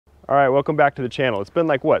All right, welcome back to the channel. It's been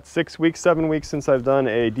like what, 6 weeks, 7 weeks since I've done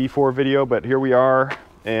a D4 video, but here we are.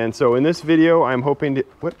 And so in this video, I'm hoping to,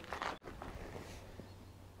 All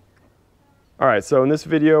right, so in this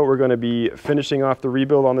video, we're gonna be finishing off the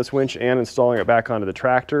rebuild on this winch and installing it back onto the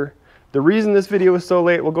tractor. The reason this video was so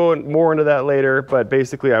late, we'll go more into that later, but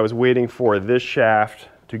basically I was waiting for this shaft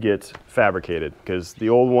to get fabricated because the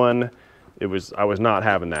old one, I was not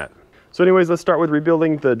having that. So anyways, let's start with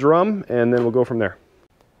rebuilding the drum and then we'll go from there.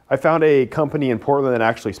 I found a company in Portland that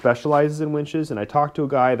actually specializes in winches, and I talked to a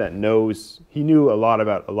guy that he knew a lot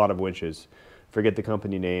about a lot of winches. Forget the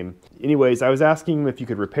company name. Anyways, I was asking him if you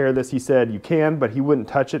could repair this. He said you can, but he wouldn't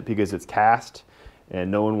touch it because it's cast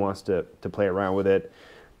and no one wants to play around with it.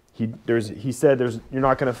 He said you're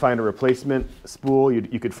not gonna find a replacement spool.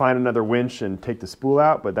 You could find another winch and take the spool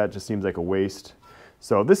out, but that just seems like a waste.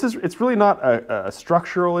 So it's really not a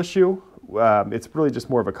structural issue. It's really just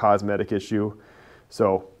more of a cosmetic issue.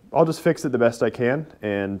 So I'll just fix it the best I can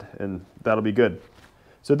and that'll be good.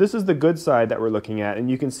 So this is the good side that we're looking at,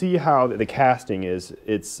 and you can see how the casting is.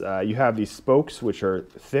 You have these spokes which are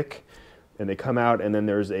thick and they come out, and then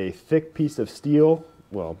there's a thick piece of steel,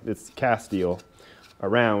 well, it's cast steel,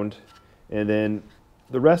 around, and then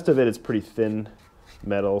the rest of it is pretty thin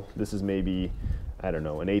metal. This is maybe, I don't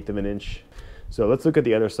know, 1/8 of an inch. So let's look at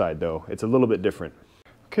the other side though. It's a little bit different.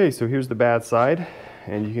 Okay, so here's the bad side,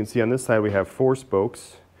 and you can see on this side we have 4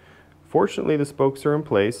 spokes. Fortunately, the spokes are in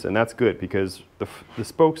place, and that's good because the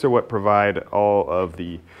spokes are what provide all of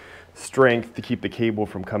the strength to keep the cable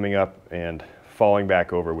from coming up and falling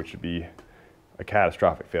back over, which would be a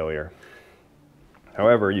catastrophic failure.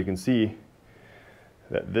 However, you can see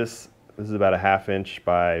that this is about a 1/2 inch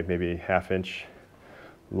by maybe 1/2 inch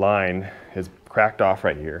line has cracked off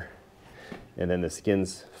right here, and then the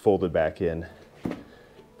skin's folded back in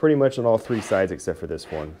pretty much on all 3 sides except for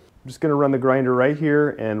this one. I'm just going to run the grinder right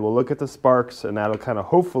here and we'll look at the sparks, and that'll kind of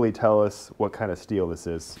hopefully tell us what kind of steel this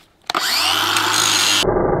is.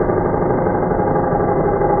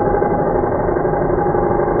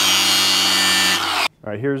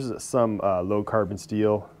 All right, here's some low carbon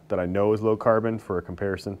steel that I know is low carbon for a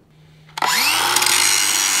comparison.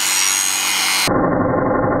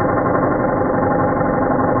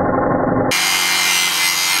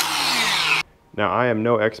 Now, I am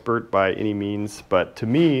no expert by any means, but to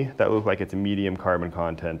me, that looks like it's a medium carbon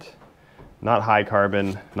content. Not high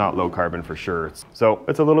carbon, not low carbon for sure. So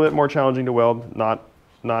it's a little bit more challenging to weld, not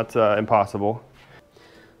impossible.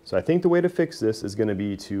 So I think the way to fix this is gonna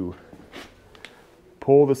be to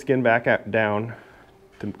pull the skin back down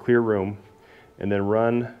to clear room, and then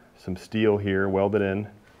run some steel here, weld it in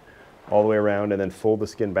all the way around, and then fold the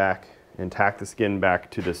skin back and tack the skin back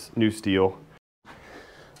to this new steel.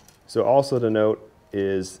 So also to note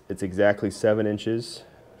is it's exactly 7 inches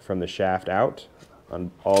from the shaft out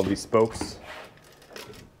on all these spokes,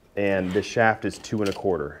 and this shaft is 2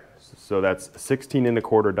 1/4. So that's 16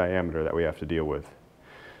 1/4 diameter that we have to deal with.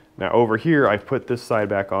 Now over here, I've put this side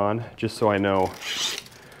back on just so I know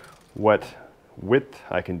what width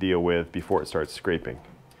I can deal with before it starts scraping.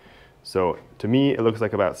 So to me, it looks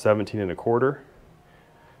like about 17 1/4,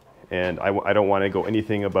 and I don't want to go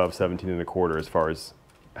anything above 17 1/4 as far as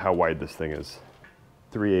how wide this thing is.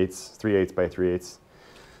 3/8 by 3/8.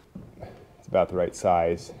 It's about the right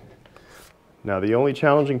size. Now the only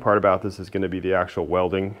challenging part about this is going to be the actual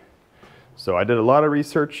welding. So I did a lot of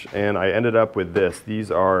research and I ended up with this. These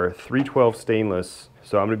are 312 stainless.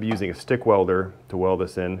 So I'm going to be using a stick welder to weld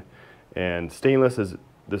this in. And stainless is,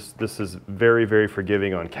 this is very, very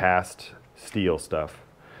forgiving on cast steel stuff.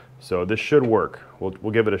 So this should work.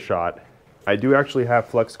 We'll give it a shot. I do actually have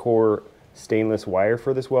flux core stainless wire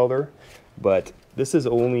for this welder, but this is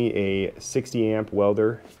only a 60 amp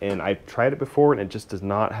welder, and I've tried it before and it just does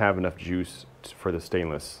not have enough juice for the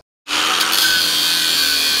stainless.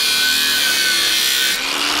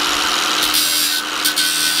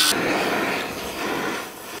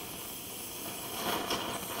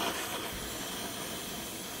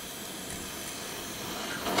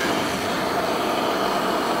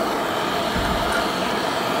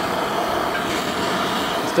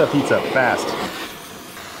 Stuff heats up fast.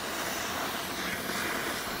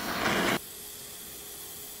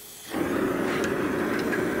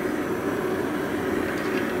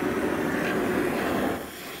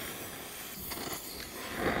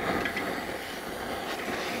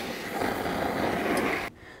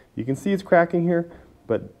 You can see it's cracking here,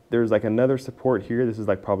 but there's like another support here. This is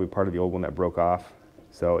like probably part of the old one that broke off.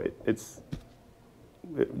 So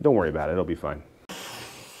don't worry about it, it'll be fine.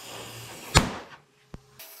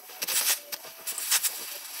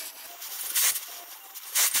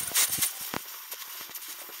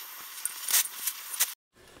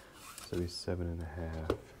 So he's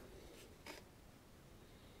 7.5.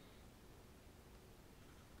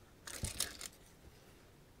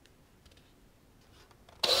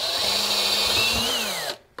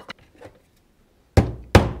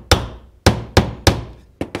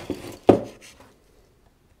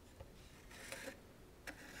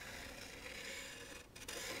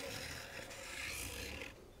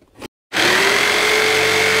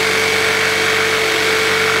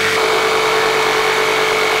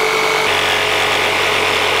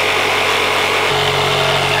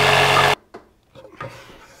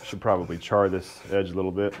 Should probably char this edge a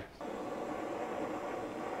little bit.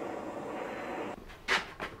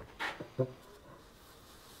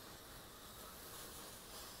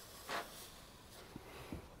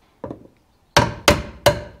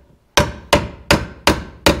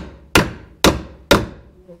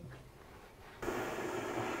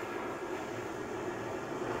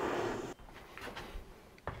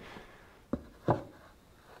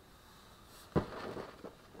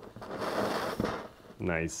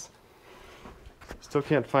 Nice. Still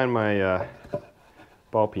can't find my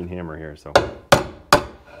ball peen hammer here, so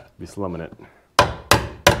be slumming it.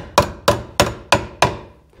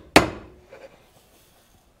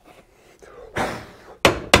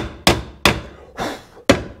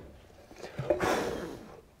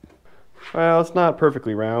 Well, it's not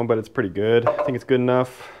perfectly round, but it's pretty good. I think it's good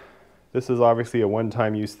enough. This is obviously a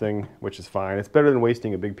one-time use thing, which is fine. It's better than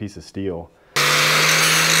wasting a big piece of steel.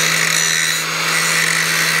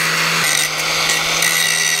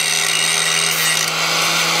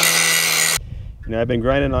 Now, I've been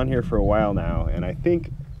grinding on here for a while now, and I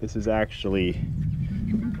think this is actually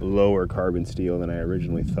lower carbon steel than I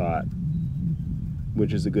originally thought,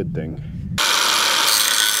 which is a good thing.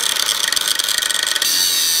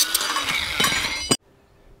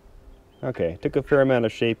 Okay, took a fair amount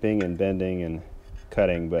of shaping and bending and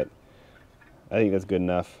cutting, but I think that's good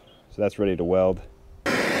enough. So that's ready to weld.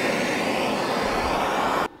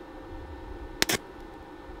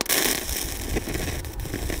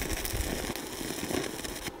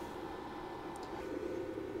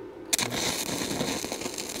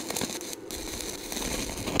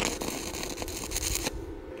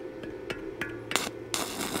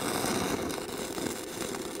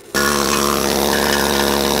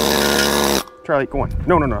 Charlie, go on.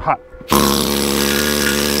 No, no, no, hot.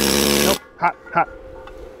 Nope, hot, hot.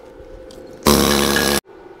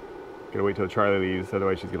 Gotta wait till Charlie leaves,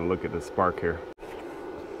 otherwise she's gonna look at the spark here.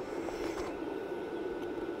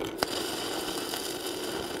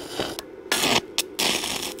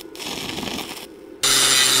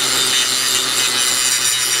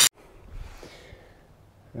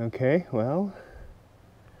 Okay, well,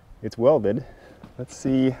 it's welded. Let's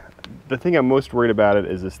see. The thing I'm most worried about it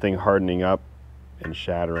is this thing hardening up and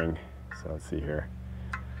shattering. So let's see here.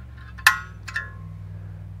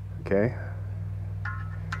 Okay.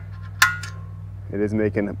 It is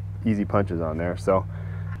making easy punches on there, so.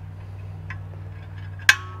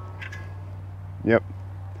 Yep.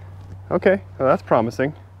 Okay, well, that's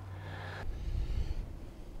promising.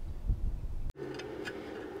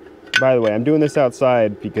 By the way, I'm doing this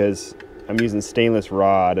outside because I'm using stainless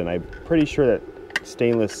rod, and I'm pretty sure that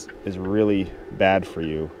stainless is really bad for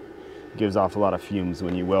you. It gives off a lot of fumes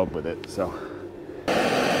when you weld with it, so.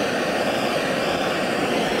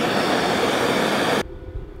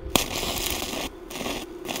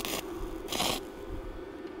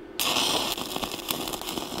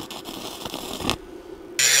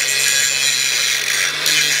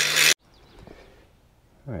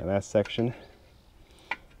 All right, last section.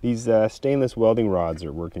 These stainless welding rods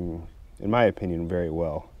are working, in my opinion, very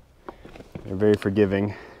well. They're very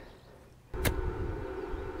forgiving.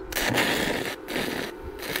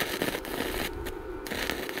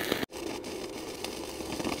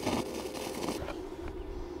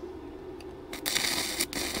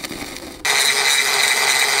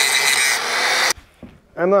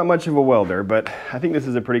 I'm not much of a welder, but I think this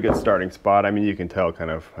is a pretty good starting spot. I mean, you can tell kind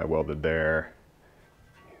of I welded there,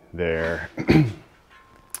 there.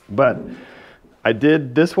 But I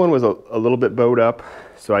did, this one was a little bit bowed up,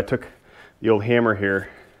 so I took the old hammer here,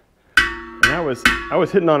 and I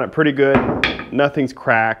was hitting on it pretty good. Nothing's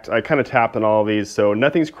cracked. I kind of tapped on all of these, so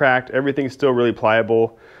nothing's cracked. Everything's still really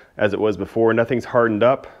pliable as it was before. Nothing's hardened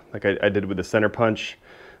up like I did with the center punch.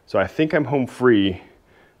 So I think I'm home free.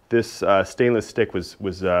 This stainless stick was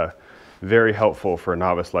very helpful for a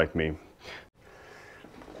novice like me.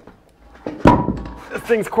 This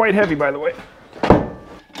thing's quite heavy, by the way.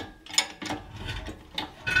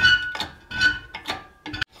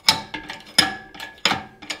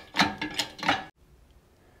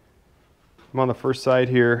 I'm on the first side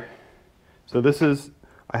here. So this is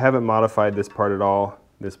I haven't modified this part at all,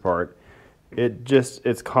 this part.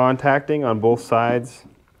 It's contacting on both sides,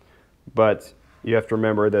 but you have to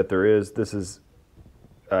remember that this is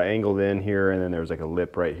angled in here, and then there's like a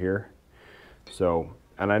lip right here. So,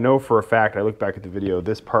 and I know for a fact, I looked back at the video,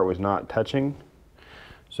 this part was not touching.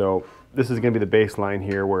 So this is gonna be the baseline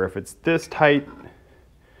here, where if it's this tight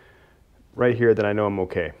right here, then I know I'm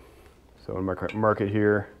okay. So I'm gonna mark it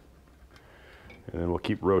here, and then we'll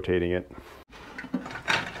keep rotating it.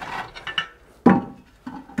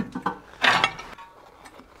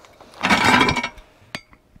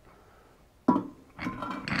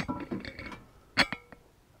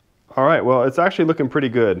 All right, well, it's actually looking pretty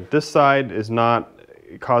good. This side is not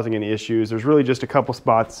causing any issues. There's really just a couple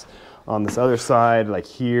spots on this other side, like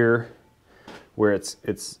here, where it's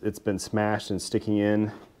been smashed and sticking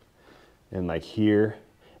in, and like here.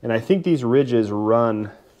 And I think these ridges run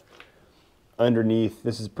underneath.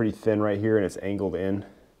 This is pretty thin right here, and it's angled in.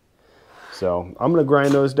 So I'm gonna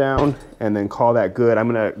grind those down and then call that good. I'm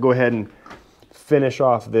gonna go ahead and finish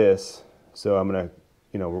off this. So I'm gonna,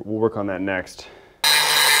 we'll work on that next.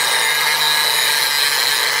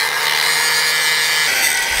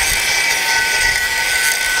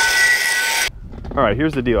 All right,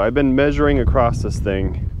 here's the deal. I've been measuring across this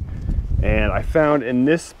thing, and I found in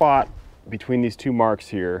this spot between these two marks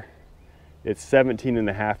here, it's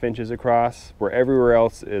 17.5 inches across, where everywhere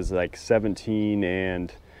else is like 17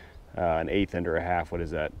 and an eighth under a half. What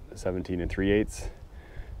is that? 17 and 3/8.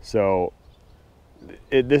 So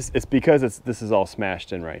it's because this is all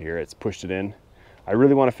smashed in right here. It's pushed it in. I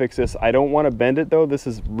really want to fix this. I don't want to bend it though. This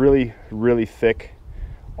is really, really thick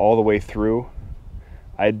all the way through.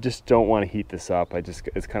 I just don't want to heat this up.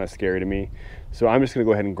 It's kind of scary to me. So I'm just gonna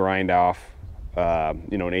go ahead and grind off, an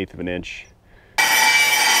 1/8 of an inch.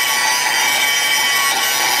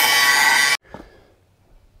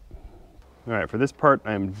 All right, for this part,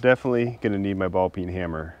 I'm definitely gonna need my ball peen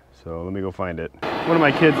hammer. So let me go find it. One of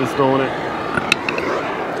my kids has stolen it.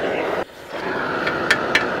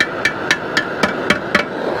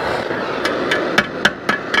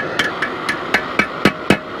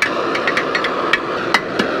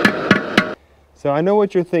 So I know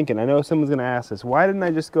what you're thinking. I know someone's gonna ask this. Why didn't I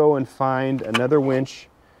just go and find another winch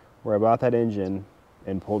where I bought that engine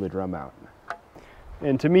and pull the drum out?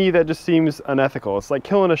 And to me, that just seems unethical. It's like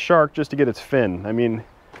killing a shark just to get its fin. I mean,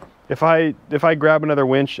 if I grab another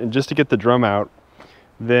winch and just to get the drum out,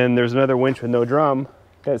 then there's another winch with no drum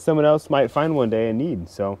that someone else might find one day and need.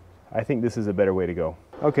 So I think this is a better way to go.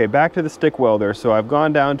 Okay, back to the stick welder. So I've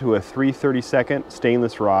gone down to a 3/32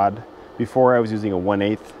 stainless rod. Before I was using a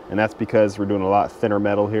 1/8, and that's because we're doing a lot thinner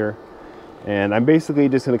metal here. And I'm basically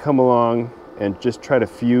just gonna come along and just try to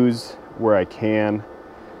fuse where I can.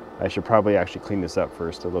 I should probably actually clean this up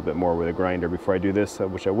first a little bit more with a grinder before I do this,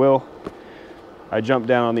 which I will. I jumped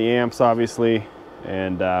down on the amps, obviously,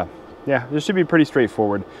 and yeah, this should be pretty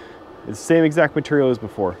straightforward. It's the same exact material as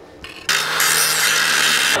before.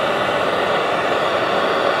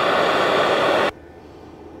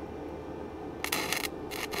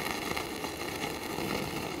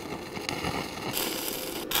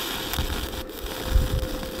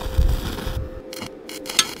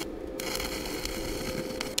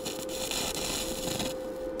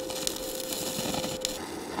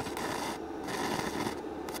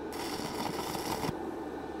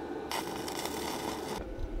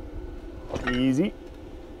 Easy,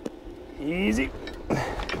 easy.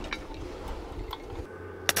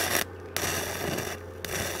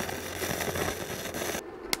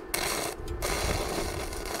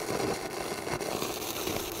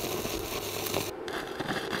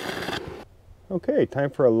 Okay, time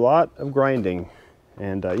for a lot of grinding.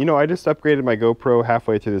 And I just upgraded my GoPro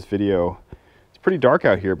halfway through this video. It's pretty dark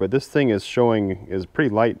out here, but this thing is pretty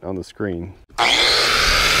light on the screen.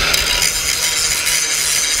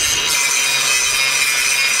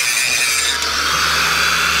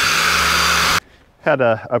 Had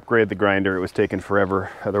to upgrade the grinder. It was taking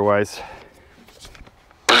forever otherwise.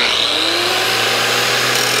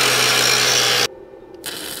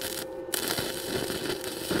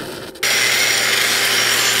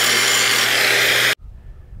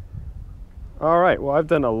 All right, well, I've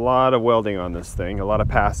done a lot of welding on this thing, a lot of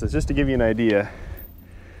passes. Just to give you an idea,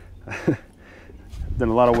 I've done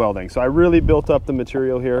a lot of welding. So I really built up the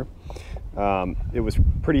material here. It was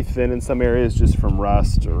pretty thin in some areas just from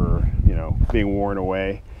rust or being worn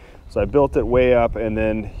away. So I built it way up, and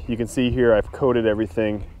then you can see here I've coated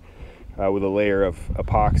everything with a layer of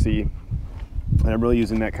epoxy, and I'm really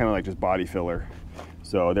using that kind of like just body filler.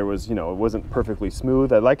 So there was, it wasn't perfectly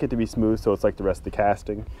smooth. I'd like it to be smooth so it's like the rest of the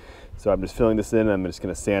casting. So I'm just filling this in, and I'm just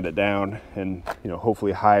going to sand it down and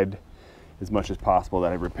hopefully hide as much as possible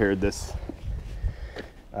that I repaired this.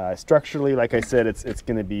 Structurally, like I said, it's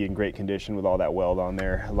going to be in great condition with all that weld on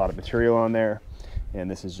there, a lot of material on there, and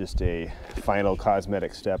this is just a final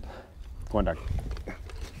cosmetic step. Go on, Doc.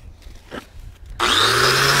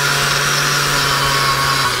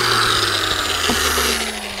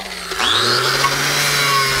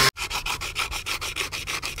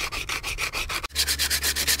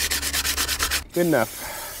 Good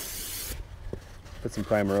enough. Put some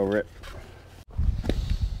primer over it.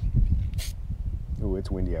 Oh, it's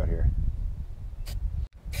windy out here.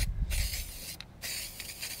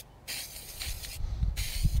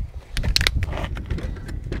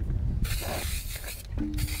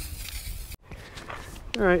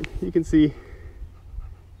 All right, you can see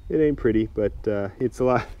it ain't pretty, but it's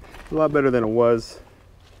a lot better than it was,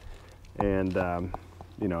 and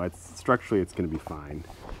you know, structurally it's going to be fine.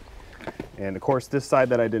 And of course, this side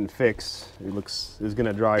that I didn't fix, is going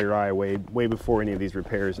to draw your eye way before any of these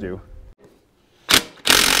repairs do.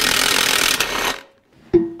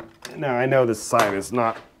 Now I know this side is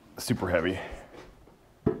not super heavy.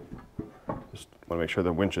 Just want to make sure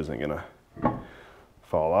the winch isn't going to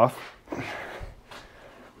fall off.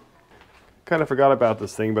 Kind of forgot about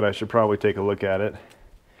this thing, but I should probably take a look at it.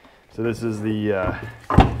 So this is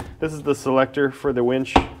the selector for the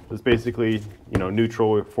winch. It's basically, you know,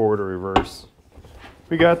 neutral, forward or reverse.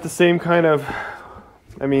 We got the same kind of,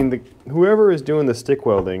 I mean, whoever is doing the stick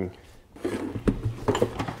welding,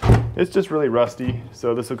 it's just really rusty.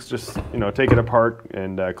 So this looks just, you know, take it apart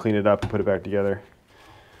and clean it up and put it back together.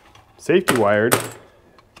 Safety wired,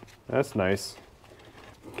 that's nice.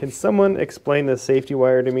 Can someone explain the safety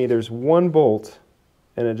wire to me? There's one bolt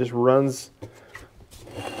and it just runs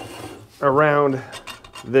around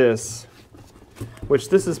this, which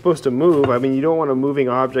this is supposed to move. I mean, you don't want a moving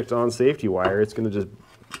object on safety wire. It's going to just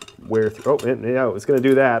wear through. Oh, yeah, it's going to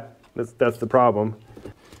do that. That's the problem.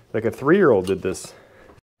 Like a 3-year-old did this.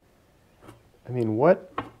 I mean,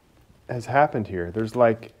 what has happened here? There's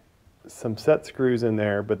like some set screws in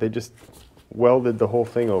there, but they just welded the whole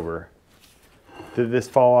thing over. Did this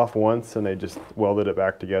fall off once and they just welded it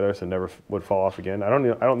back together so it never would fall off again? I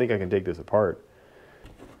don't think I can take this apart.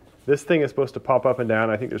 This thing is supposed to pop up and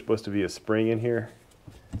down. I think there's supposed to be a spring in here.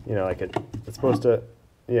 You know, like it's supposed to,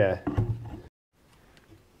 yeah.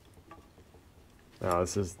 Oh,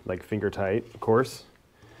 this is like finger tight, of course.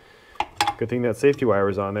 Good thing that safety wire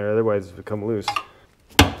was on there, otherwise it would come loose.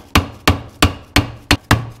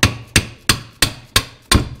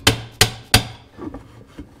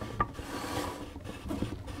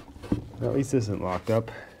 At least this isn't locked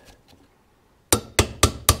up.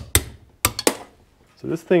 So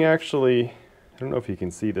this thing actually, I don't know if you can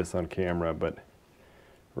see this on camera, but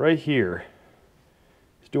right here,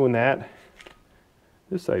 it's doing that.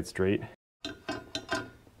 This side's straight.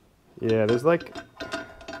 Yeah, there's like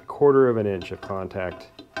a 1/4 of an inch of contact.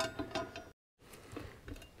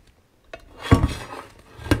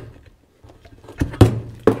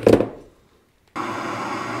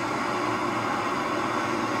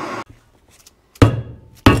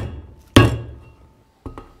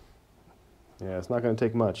 Yeah, it's not going to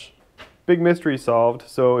take much. Big mystery solved.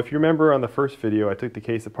 So if you remember on the first video, I took the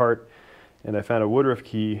case apart and I found a Woodruff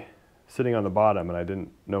key sitting on the bottom and I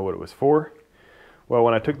didn't know what it was for. Well,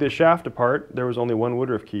 when I took this shaft apart, there was only one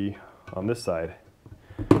Woodruff key on this side.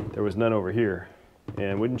 There was none over here.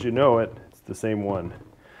 And wouldn't you know it, it's the same one.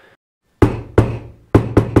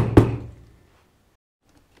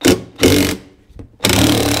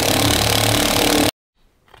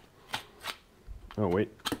 Oh, wait.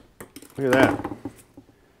 Look at that.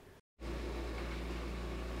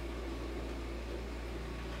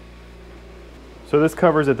 So this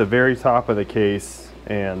cover's at the very top of the case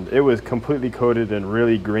and it was completely coated in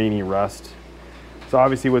really grainy rust. So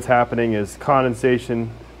obviously what's happening is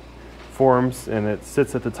condensation forms and it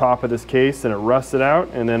sits at the top of this case and it rusts it out,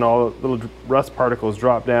 and then all the little rust particles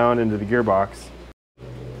drop down into the gearbox.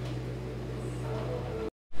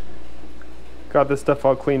 Got this stuff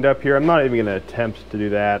all cleaned up here. I'm not even going to attempt to do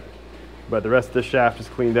that, but the rest of the shaft is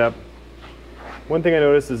cleaned up. One thing I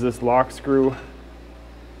noticed is this lock screw.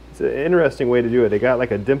 It's an interesting way to do it. They got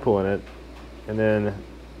like a dimple in it, and then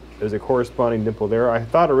there's a corresponding dimple there. I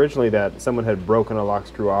thought originally that someone had broken a lock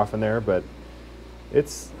screw off in there, but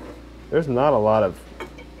there's not a lot of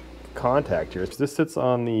contact here. This sits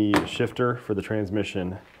on the shifter for the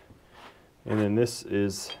transmission, and then this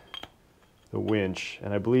is the winch,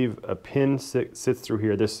 and I believe a pin sits through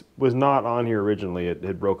here. This was not on here originally. It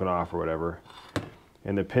had broken off or whatever,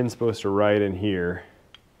 and the pin's supposed to ride in here.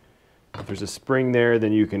 If there's a spring there,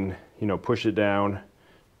 then you can, you know, push it down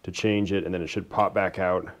to change it, and then it should pop back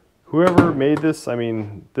out. Whoever made this, I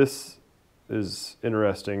mean, this is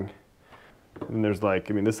interesting. And there's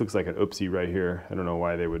like, I mean, this looks like an oopsie right here. I don't know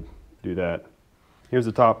why they would do that. Here's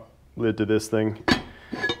the top lid to this thing.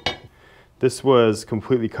 This was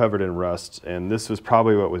completely covered in rust, and this was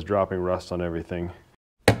probably what was dropping rust on everything.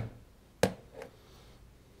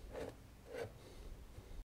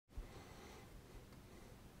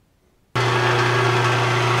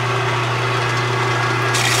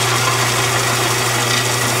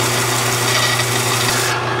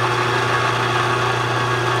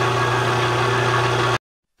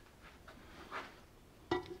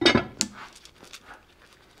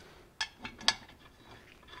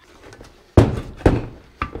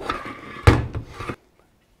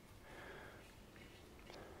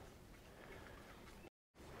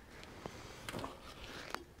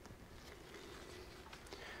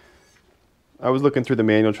 I was looking through the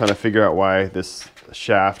manual trying to figure out why this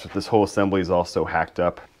shaft, this whole assembly is all so hacked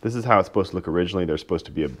up. This is how it's supposed to look originally. There's supposed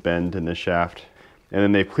to be a bend in this shaft. And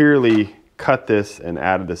then they clearly cut this and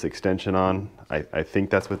added this extension on. I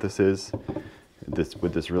think that's what this is,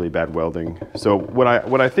 with this really bad welding. So what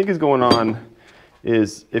I think is going on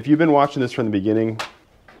is, if you've been watching this from the beginning,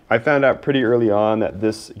 I found out pretty early on that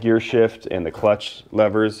this gear shift and the clutch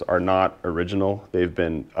levers are not original. They've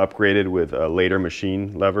been upgraded with later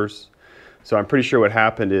machine levers. So I'm pretty sure what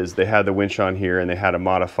happened is they had the winch on here and they had to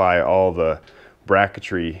modify all the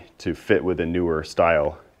bracketry to fit with a newer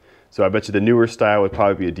style. So I bet you the newer style would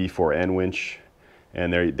probably be a D4N winch,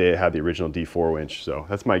 and they had the original D4 winch. So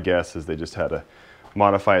that's my guess, is they just had to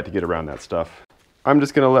modify it to get around that stuff. I'm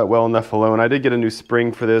just gonna let well enough alone. I did get a new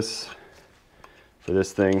spring for this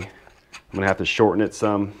thing. I'm gonna have to shorten it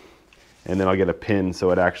some, and then I'll get a pin so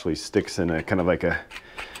it actually sticks in a kind of like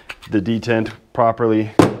the detent properly.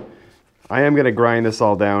 I am going to grind this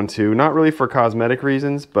all down too, not really for cosmetic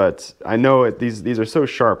reasons, but I know these are so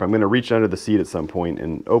sharp. I'm going to reach under the seat at some point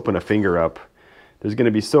and open a finger up. There's going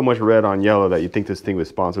to be so much red on yellow that you'd think this thing was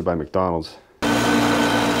sponsored by McDonald's.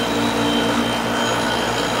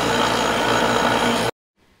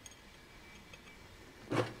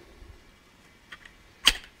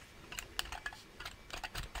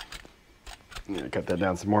 Yeah, cut that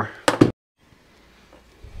down some more.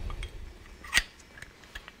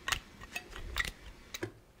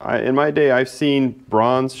 In my day, I've seen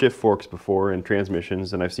bronze shift forks before in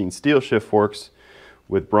transmissions, and I've seen steel shift forks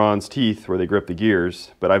with bronze teeth where they grip the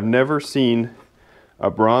gears, but I've never seen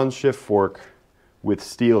a bronze shift fork with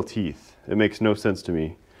steel teeth. It makes no sense to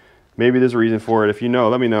me. Maybe there's a reason for it. If you know,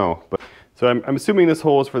 let me know. So I'm assuming this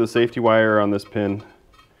hole is for the safety wire on this pin.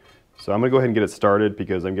 So I'm going to go ahead and get it started,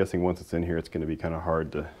 because I'm guessing once it's in here, it's going to be kind of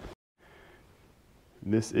hard to...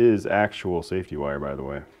 This is actual safety wire, by the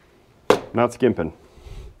way. Not skimping.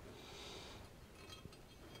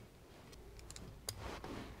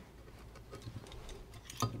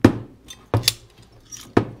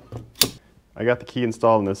 I got the key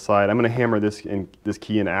installed on this side. I'm going to hammer this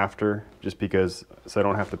key in after, just because, so I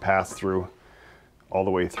don't have to pass through all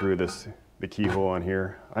the way through the keyhole on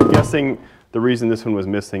here. I'm guessing the reason this one was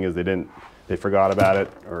missing is they forgot about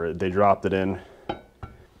it, or they dropped it in.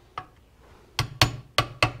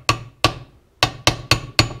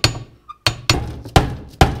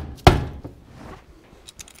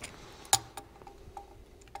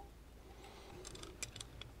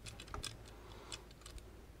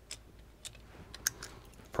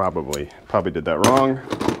 Probably did that wrong.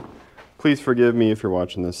 Please forgive me if you're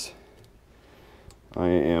watching this. I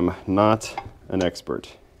am not an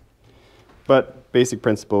expert. But basic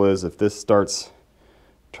principle is, if this starts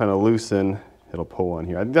trying to loosen, it'll pull on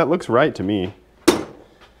here. I think that looks right to me. I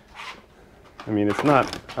mean, it's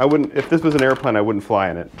not, if this was an airplane, I wouldn't fly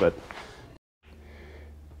in it, but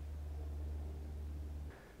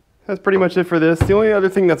that's pretty much it for this. The only other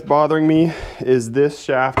thing that's bothering me is this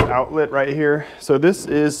shaft outlet right here. So this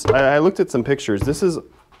is, I looked at some pictures. This is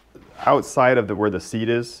outside of where the seat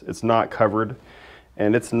is. It's not covered,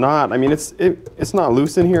 and it's not, I mean, it's not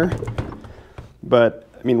loose in here, but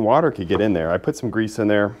I mean, water could get in there. I put some grease in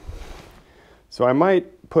there. So I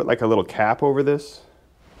might put like a little cap over this.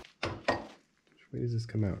 Which way does this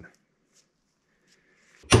come out?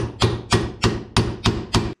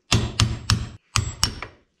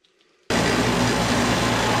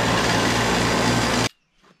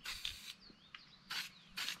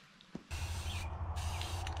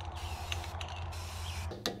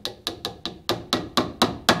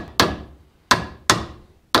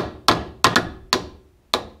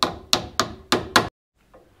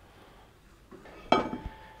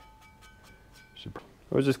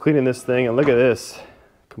 I was just cleaning this thing, and look at this,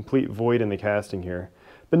 complete void in the casting here.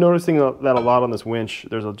 Been noticing that a lot on this winch.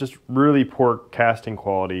 There's just really poor casting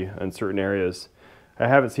quality in certain areas. I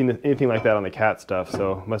haven't seen anything like that on the cat stuff,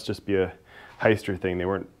 so it must just be a Hyster thing. They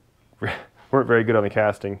weren't very good on the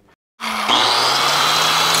casting.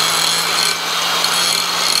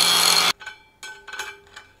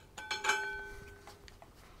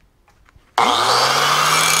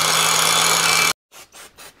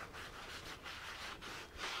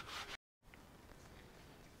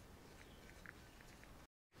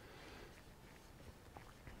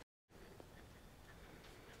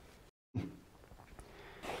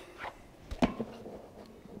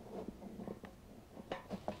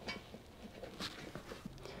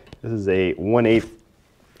 This is a 1/8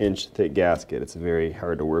 inch thick gasket. It's very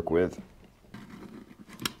hard to work with.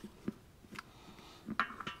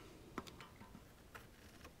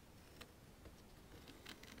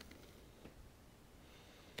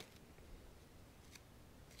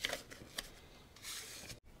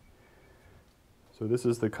 So this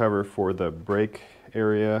is the cover for the brake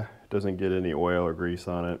area. It doesn't get any oil or grease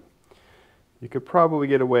on it. You could probably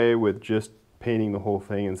get away with just painting the whole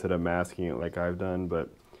thing instead of masking it like I've done, but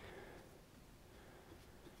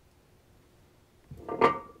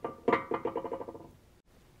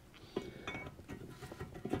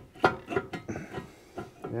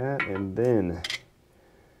that, and then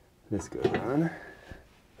this goes on.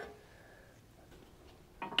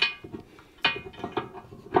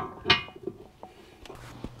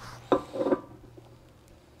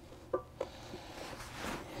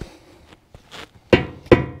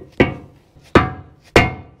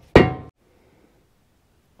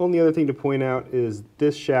 Only other thing to point out is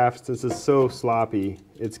this shaft, since it's so sloppy,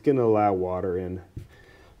 it's going to allow water in.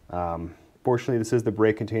 Fortunately, this is the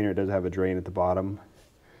brake container. It does have a drain at the bottom,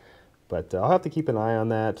 but I'll have to keep an eye on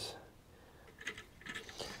that.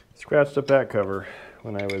 Scratched up that cover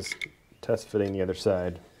when I was test fitting the other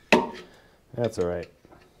side. That's all right.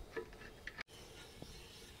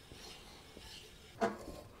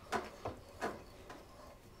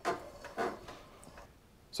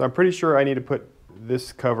 So I'm pretty sure I need to put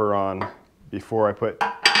this cover on before I put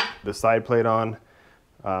the side plate on.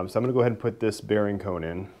 So I'm going to go ahead and put this bearing cone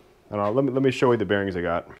in. And let me show you the bearings I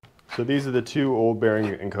got. So these are the two old bearing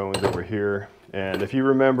and cones over here. And if you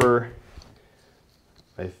remember,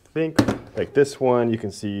 I think like this one, you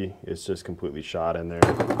can see it's just completely shot in there.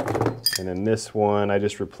 And then this one I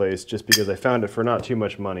just replaced just because I found it for not too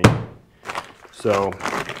much money. So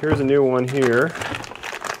here's a new one here.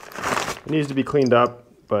 It needs to be cleaned up,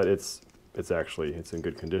 but it's in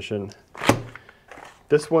good condition.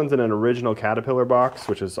 This one's in an original Caterpillar box,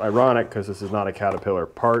 which is ironic because this is not a Caterpillar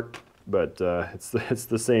part, but it's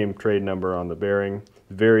the same trade number on the bearing.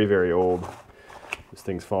 Very, very old. This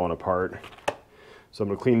thing's falling apart. So I'm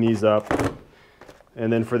going to clean these up.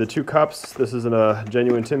 And then for the two cups, this isn't a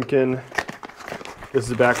genuine Timken. This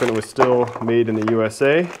is back when it was still made in the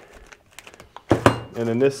USA. And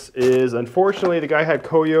then this is, unfortunately, the guy had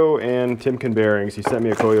Koyo and Timken bearings. He sent me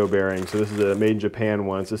a Koyo bearing, so this is a made in Japan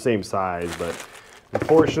one. It's the same size, but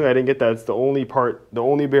unfortunately I didn't get that. It's the only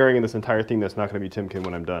bearing in this entire thing that's not going to be Timken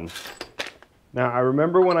when I'm done. Now, I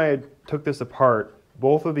remember when I took this apart,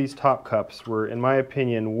 both of these top cups were, in my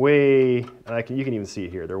opinion, you can even see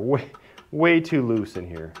it here. They're way too loose in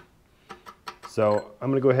here. So I'm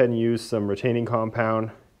going to go ahead and use some retaining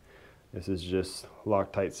compound. This is just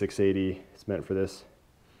Loctite 680. It's meant for this.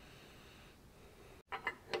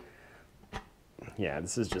 Yeah,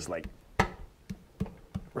 this is just like,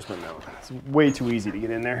 where's my note? It's way too easy to get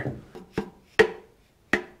in there.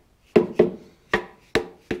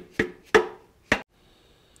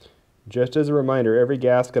 Just as a reminder, every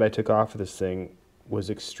gasket I took off of this thing was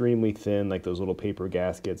extremely thin, like those little paper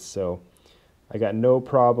gaskets, so I got no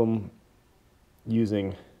problem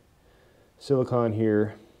using silicone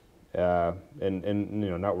here and you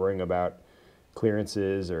know, not worrying about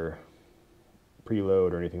clearances or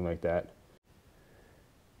preload or anything like that.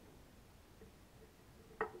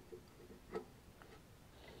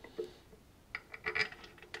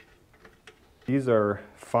 These are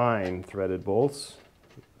fine threaded bolts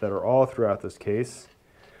that are all throughout this case,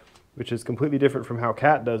 which is completely different from how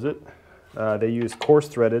Cat does it. They use coarse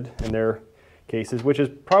threaded in their cases, which is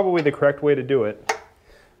probably the correct way to do it,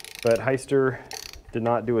 but Hyster did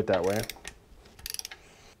not do it that way.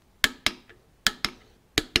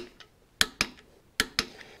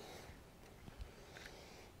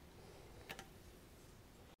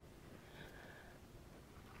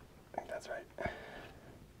 I think that's right. I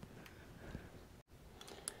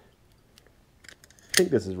think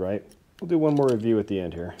this is right. We'll do one more review at the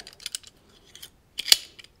end here.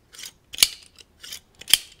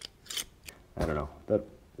 I don't know,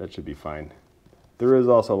 that should be fine. There is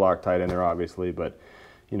also Loctite in there, obviously, but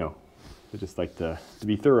you know, I just like to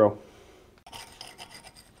be thorough.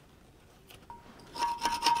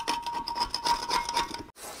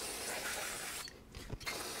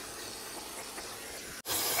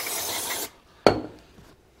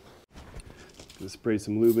 gonna spray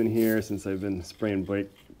some lube in here since I've been spraying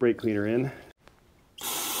brake cleaner in.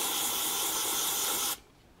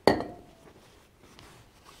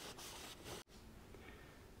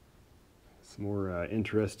 Some more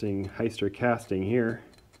interesting Hyster casting here.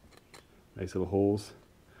 Nice little holes.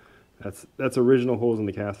 That's original holes in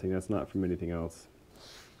the casting. That's not from anything else.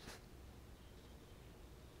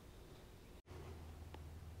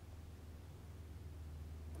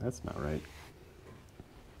 That's not right.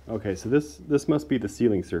 Okay, so this must be the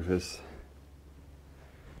sealing surface.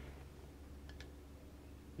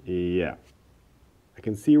 Yeah. I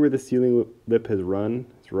can see where the sealing lip has run.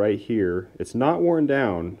 It's right here. It's not worn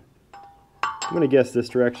down. I'm gonna guess this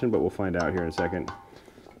direction, but we'll find out here in a second.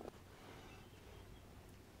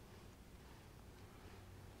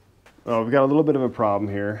 Oh, we've got a little bit of a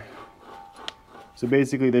problem here. So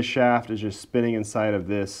basically this shaft is just spinning inside of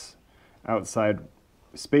this outside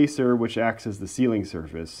spacer, which acts as the sealing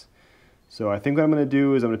surface. So I think what I'm going to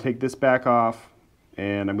do is I'm going to take this back off,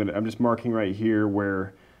 and I'm just marking right here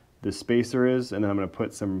where the spacer is, and then I'm going to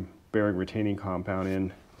put some bearing retaining compound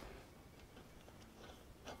in.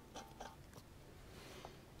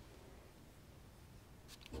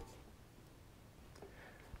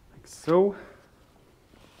 Like so.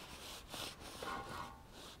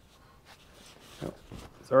 Oh,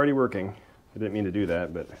 it's already working. I didn't mean to do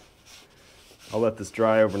that, but I'll let this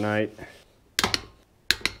dry overnight.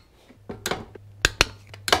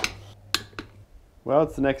 Well,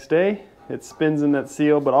 it's the next day. It spins in that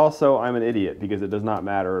seal, but also I'm an idiot because it does not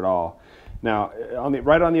matter at all. Now,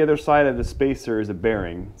 right on the other side of the spacer is a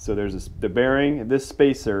bearing. So there's the bearing, this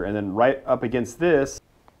spacer, and then right up against this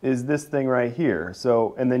is this thing right here.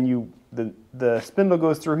 So, and then the spindle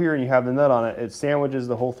goes through here and you have the nut on it. It sandwiches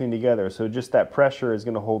the whole thing together. So just that pressure is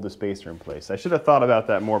going to hold the spacer in place. I should have thought about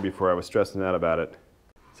that more before I was stressing out about it.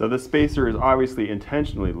 So this spacer is obviously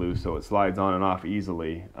intentionally loose, so it slides on and off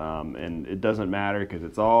easily, and it doesn't matter because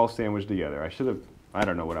it's all sandwiched together. I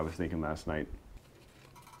don't know what I was thinking last night.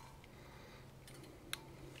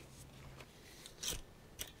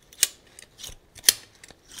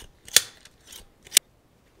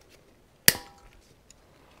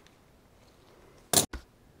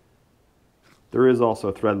 There is also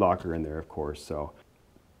a thread locker in there, of course, so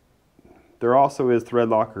there also is thread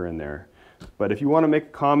locker in there. But if you want to make a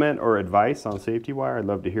comment or advice on safety wire, I'd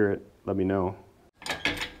love to hear it. Let me know.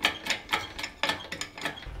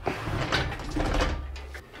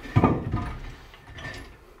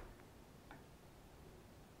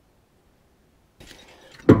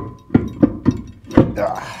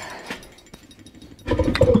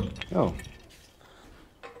 Oh.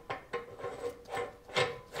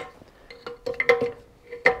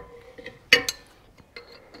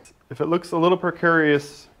 If it looks a little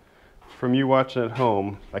precarious from you watching at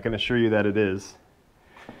home, I can assure you that it is.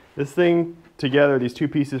 This thing together, these two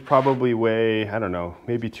pieces probably weigh, I don't know,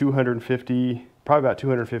 maybe 250, probably about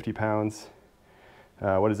 250 pounds.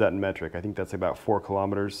 What is that in metric? I think that's about 4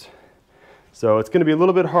 kilometers. So it's going to be a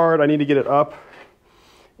little bit hard. I need to get it up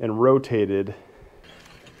and rotated.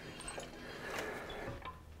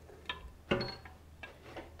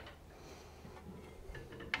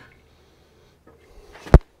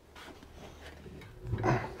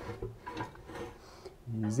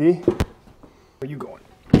 Easy. Where are you going?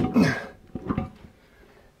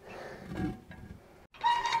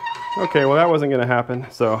 Okay, well that wasn't going to happen.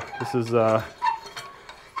 So this is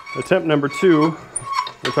attempt number 2.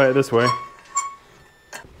 We'll try it this way.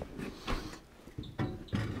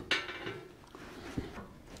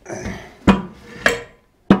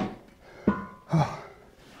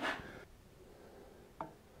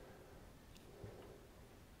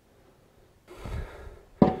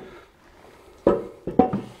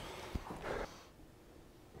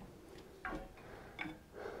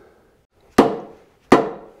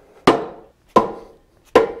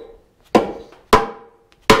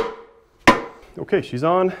 Okay, she's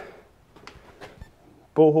on.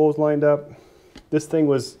 Bolt holes lined up. This thing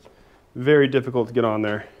was very difficult to get on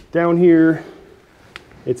there. Down here,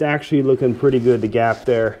 it's actually looking pretty good, the gap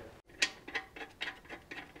there.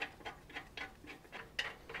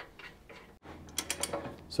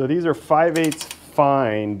 So these are 5/8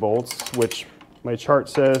 fine bolts, which my chart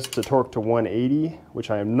says to torque to 180,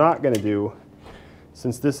 which I am not going to do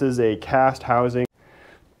since this is a cast housing.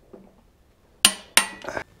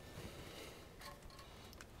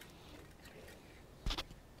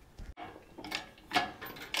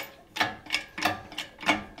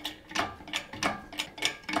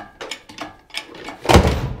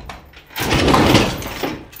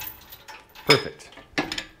 Perfect.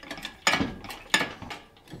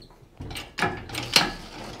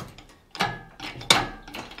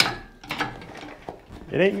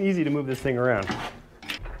 It ain't easy to move this thing around.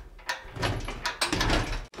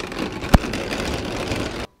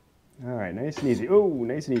 All right, nice and easy. Oh,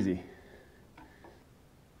 nice and easy.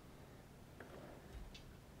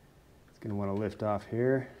 It's gonna want to lift off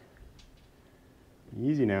here.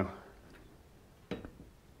 Easy now.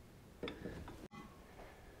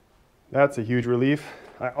 That's a huge relief.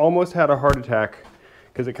 I almost had a heart attack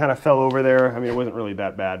because it kind of fell over there. I mean, it wasn't really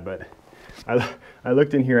that bad, but I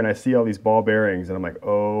looked in here and I see all these ball bearings and I'm like,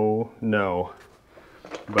 oh no.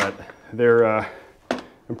 But they're,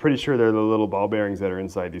 I'm pretty sure they're the little ball bearings that are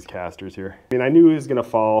inside these casters here. I mean, I knew it was gonna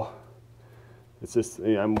fall. It's just,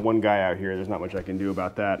 you know, I'm one guy out here. There's not much I can do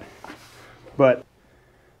about that. But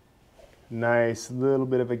nice little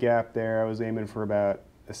bit of a gap there. I was aiming for about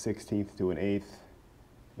a 1/16 to an 1/8,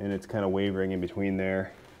 and it's kind of wavering in between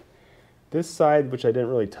there. This side, which I didn't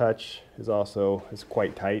really touch, is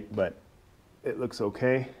quite tight, but it looks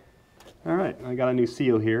okay. All right, I got a new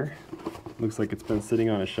seal here. Looks like it's been sitting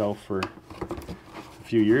on a shelf for a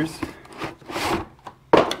few years.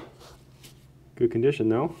 Good condition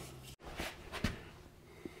though.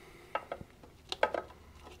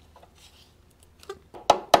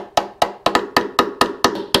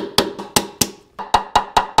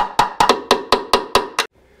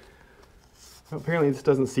 Apparently this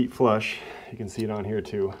doesn't seat flush. You can see it on here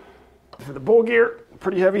too. For the bowl gear,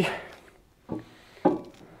 pretty heavy.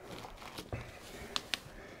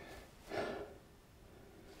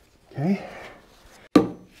 Okay.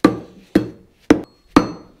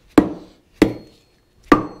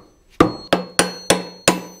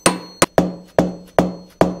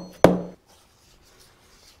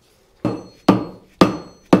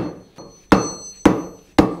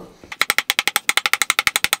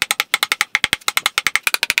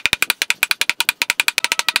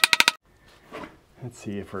 Let's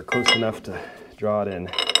see if we're close enough to draw it in.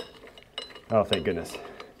 Oh, thank goodness.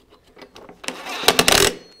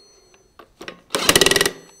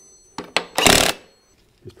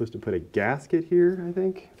 You're supposed to put a gasket here, I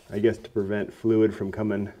think. I guess to prevent fluid from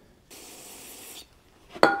coming.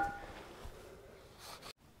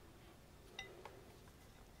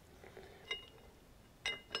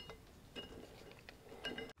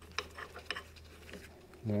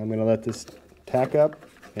 Now I'm going to let this tack up,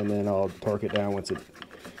 and then I'll torque it down once it...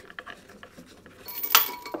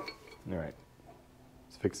 All right,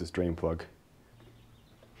 let's fix this drain plug.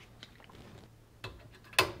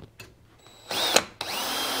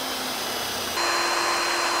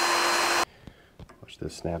 Watch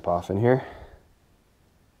this snap off in here.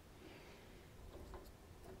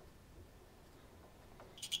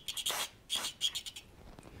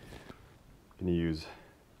 I'm going to use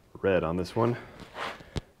red on this one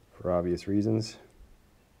for obvious reasons.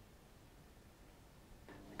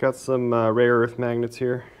 Got some rare earth magnets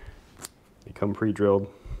here. They come pre-drilled.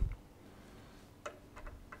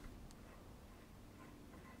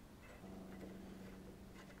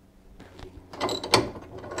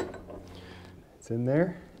 It's in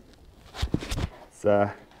there. It's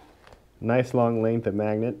a nice long length of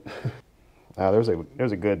magnet. There's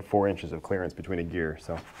a good 4 inches of clearance between a gear,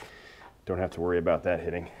 so don't have to worry about that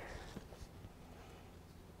hitting.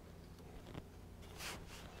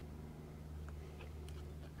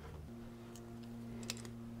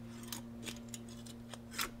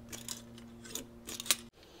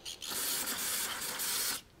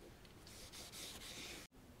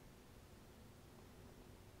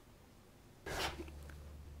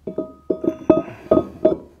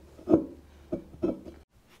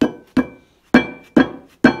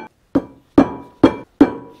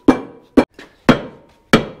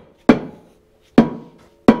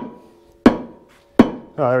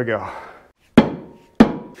 Oh, there we go.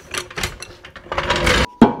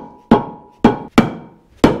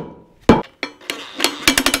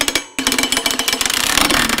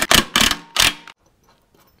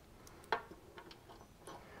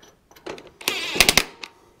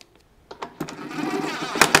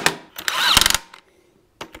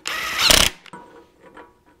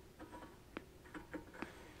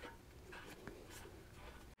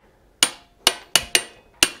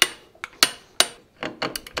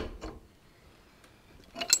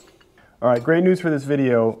 All right, great news for this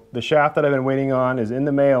video. The shaft that I've been waiting on is in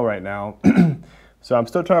the mail right now. So I'm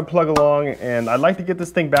still trying to plug along, and I'd like to get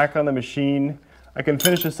this thing back on the machine. I can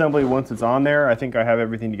finish assembly once it's on there. I think I have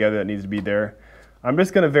everything together that needs to be there. I'm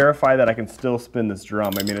just gonna verify that I can still spin this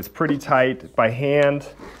drum. I mean, it's pretty tight by hand.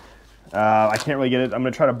 I can't really get it. I'm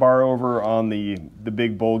gonna try to bar over on the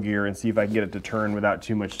big bowl gear and see if I can get it to turn without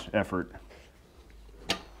too much effort.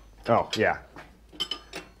 Oh, yeah.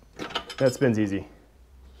 That spins easy.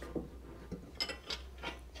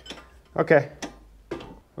 Okay,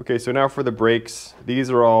 Okay, so now for the brakes. These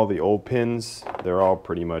are all the old pins. They're all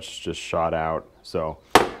pretty much just shot out. So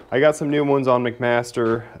I got some new ones on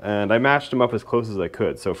McMaster and I matched them up as close as I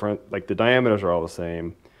could. So for like the diameters are all the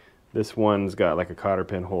same. This one's got like a cotter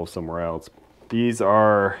pin hole somewhere else. These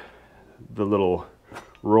are the little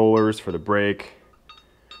rollers for the brake.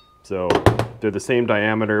 So they're the same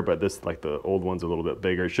diameter, but this, like the old one's a little bit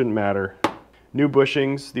bigger. It shouldn't matter. New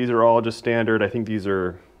bushings, these are all just standard. I think these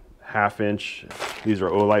are 1/2 inch. These are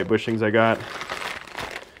Olight bushings I got.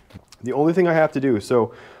 The only thing I have to do,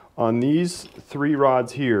 so on these 3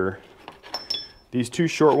 rods here, these 2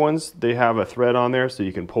 short ones, they have a thread on there so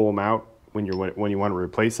you can pull them out when you want to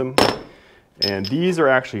replace them. And these are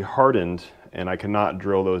actually hardened and I cannot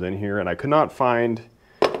drill those in here, and I could not find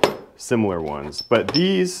similar ones. But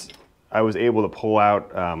these I was able to pull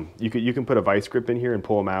out. You can put a vice grip in here and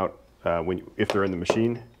pull them out if they're in the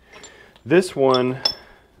machine. This one,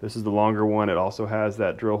 this is the longer one. It also has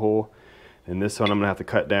that drill hole. And this one I'm gonna have to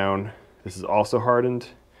cut down. This is also hardened.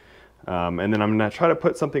 And then I'm gonna try to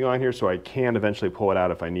put something on here so I can eventually pull it out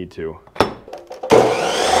if I need to.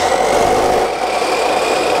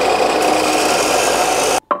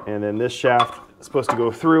 And then this shaft is supposed to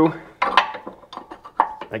go through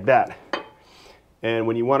like that. And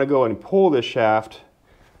when you want to go and pull this shaft,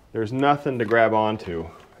 there's nothing to grab onto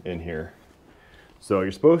in here. So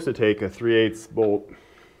you're supposed to take a 3/8 bolt,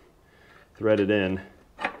 thread it in,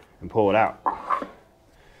 and pull it out.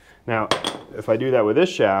 Now, if I do that with this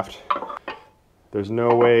shaft, there's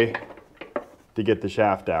no way to get the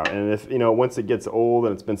shaft out. And if, you know, once it gets old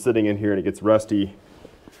and it's been sitting in here and it gets rusty,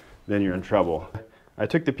 then you're in trouble. I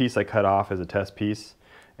took the piece I cut off as a test piece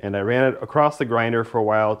and I ran it across the grinder for a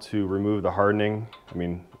while to remove the hardening. I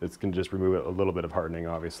mean, it's gonna just remove a little bit of hardening,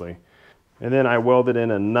 obviously. And then I welded in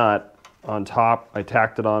a nut on top. I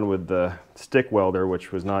tacked it on with the stick welder,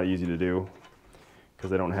 which was not easy to do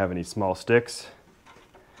because I don't have any small sticks.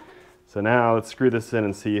 So now let's screw this in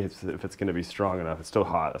and see if it's gonna be strong enough. It's still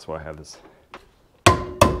hot, that's why I have this.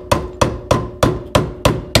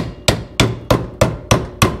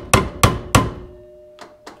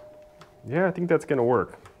 Yeah, I think that's gonna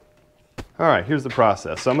work. All right, here's the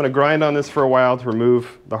process. So I'm gonna grind on this for a while to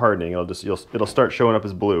remove the hardening. It'll start showing up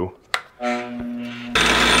as blue.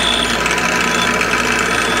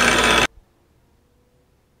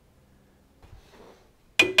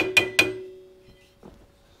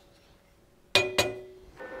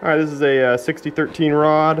 All right, this is a 6013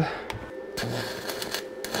 rod.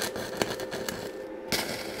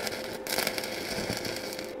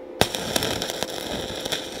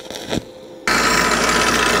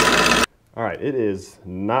 All right, it is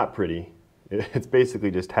not pretty. It's basically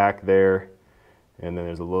just tack there, and then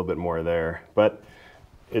there's a little bit more there, but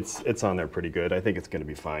it's on there pretty good. I think it's gonna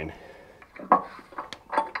be fine.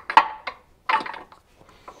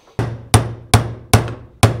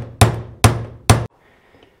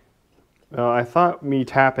 I thought me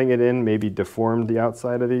tapping it in maybe deformed the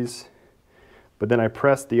outside of these, but then I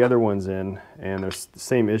pressed the other ones in and there's the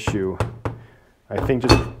same issue. I think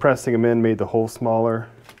just pressing them in made the hole smaller.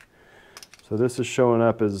 So this is showing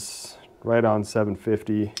up as right on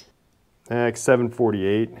 750, like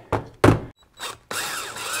 748.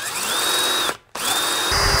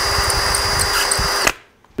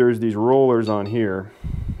 There's these rollers on here.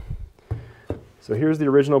 So here's the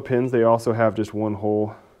original pins. They also have just one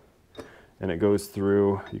hole and it goes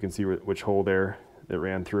through. You can see which hole there it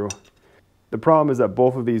ran through. The problem is that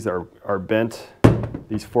both of these are bent.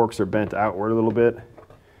 These forks are bent outward a little bit.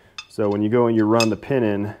 So when you go and you run the pin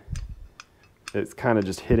in, it's kind of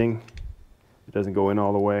just hitting. It doesn't go in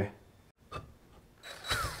all the way.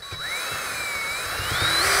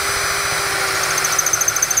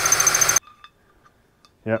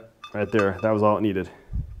 Yep, right there. That was all it needed.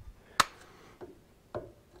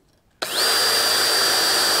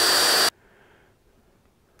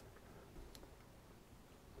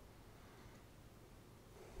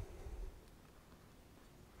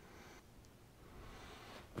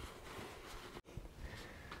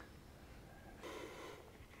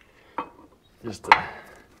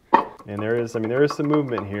 And there is, I mean, there is some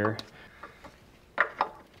movement here.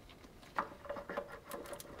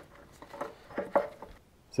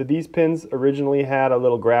 So these pins originally had a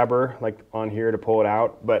little grabber like on here to pull it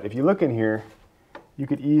out, but if you look in here, you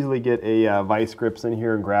could easily get a vice grips in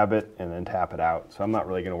here and grab it and then tap it out. So I'm not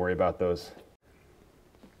really going to worry about those.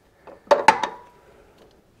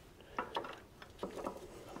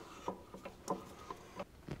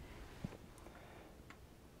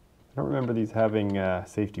 I don't remember these having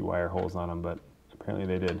safety wire holes on them, but apparently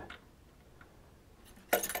they did.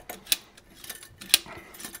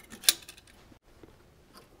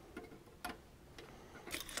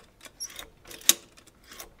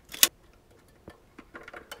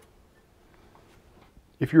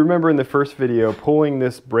 If you remember in the first video, pulling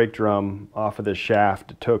this brake drum off of this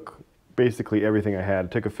shaft took basically everything I had.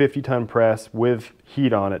 It took a 50-ton press with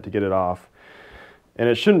heat on it to get it off. And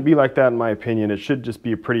it shouldn't be like that in my opinion. It should just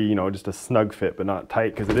be a pretty, you know, just a snug fit, but not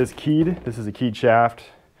tight, because it is keyed. This is a keyed shaft.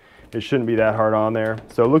 It shouldn't be that hard on there.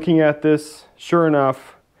 So looking at this, sure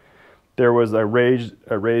enough, there was a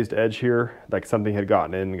raised edge here, like something had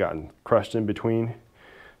gotten crushed in between.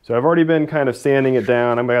 So I've already been kind of sanding it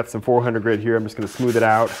down. I've got some 400 grit here. I'm just going to smooth it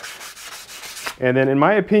out. And then in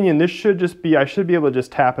my opinion, this should just be, I should be able to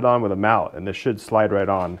just tap it on with a mallet and this should slide right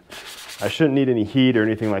on. I shouldn't need any heat or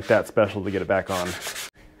anything like that special to get it back on.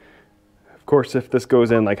 Of course, if this goes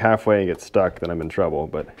in like halfway and gets stuck, then I'm in trouble,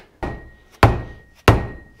 but.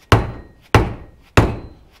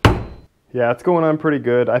 Yeah, it's going on pretty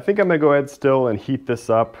good. I think I'm gonna go ahead still and heat this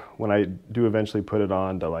up when I do eventually put it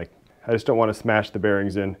on to like, I just don't want to smash the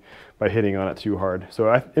bearings in by hitting on it too hard.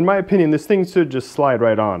 So in my opinion, this thing should just slide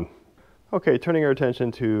right on. Okay, turning our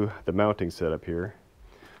attention to the mounting setup here.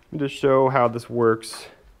 Let me just show how this works.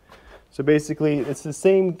 So basically, it's the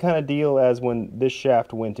same kind of deal as when this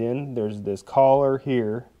shaft went in. There's this collar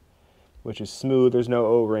here, which is smooth, there's no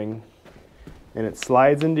O-ring. And it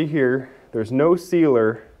slides into here. There's no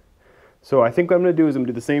sealer. So I think what I'm gonna do is I'm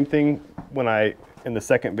gonna do the same thing in the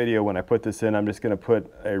second video when I put this in. I'm just gonna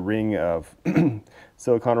put a ring of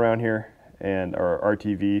silicone around here or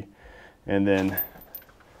RTV, and then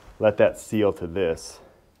let that seal to this.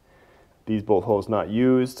 These bolt holes not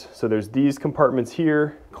used. So there's these compartments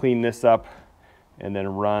here, clean this up, and then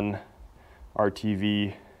run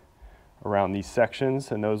RTV around these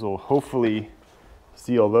sections, and those will hopefully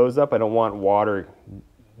seal those up. I don't want water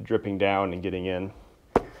dripping down and getting in.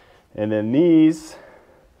 And then these,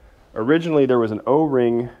 originally there was an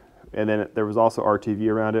O-ring, and then there was also RTV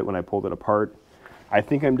around it when I pulled it apart. I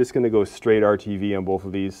think I'm just gonna go straight RTV on both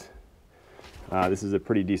of these. This is a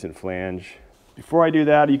pretty decent flange. Before I do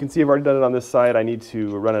that, you can see I've already done it on this side. I need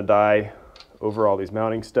to run a die over all these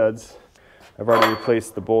mounting studs. I've already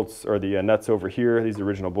replaced the bolts or the nuts over here. These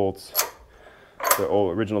original bolts. The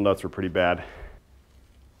original nuts were pretty bad.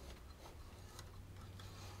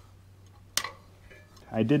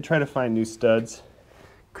 I did try to find new studs.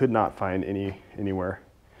 Could not find anywhere.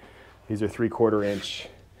 These are 3/4 inch,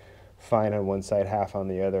 fine on one side, half on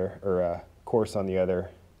the other, or coarse on the other.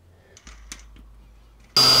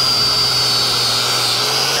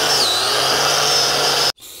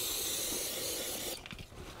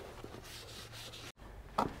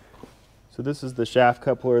 So this is the shaft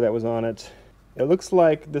coupler that was on it. It looks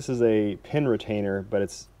like this is a pin retainer, but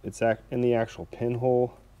it's in the actual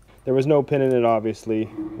pinhole. There was no pin in it, obviously.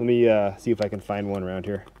 Let me see if I can find one around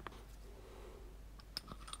here.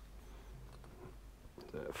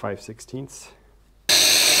 5/16.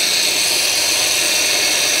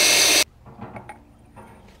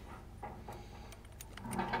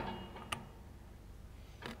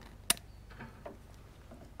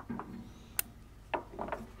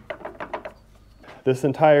 This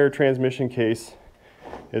entire transmission case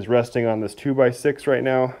is resting on this 2x6 right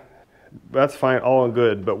now. That's fine, all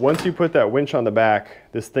good, but once you put that winch on the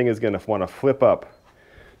back, this thing is going to want to flip up.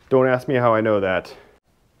 Don't ask me how I know that.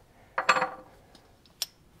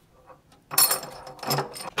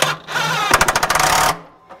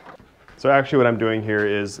 So actually what I'm doing here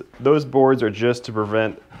is, those boards are just to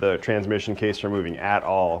prevent the transmission case from moving at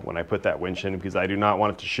all when I put that winch in, because I do not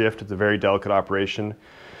want it to shift. It's a very delicate operation.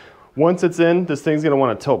 Once it's in, this thing's going to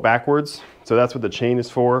want to tilt backwards, so that's what the chain is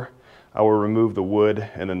for. I will remove the wood,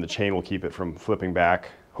 and then the chain will keep it from flipping back.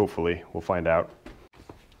 Hopefully, we'll find out.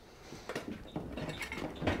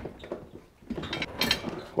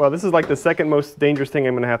 Well, this is like the second most dangerous thing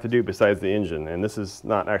I'm going to have to do besides the engine, and this is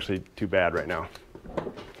not actually too bad right now.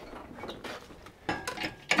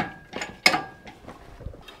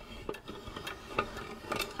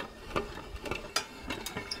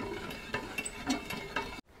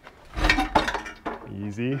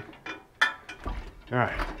 Easy. All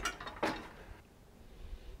right.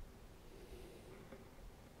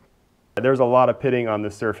 There's a lot of pitting on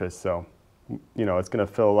this surface, so you know it's going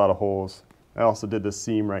to fill a lot of holes. I also did this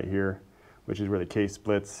seam right here, which is where the case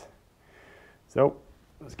splits. So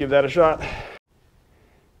let's give that a shot.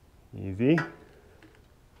 Easy.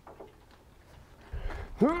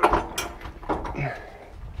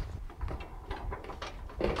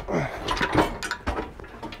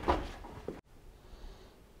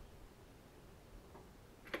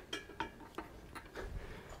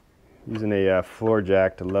 Using a floor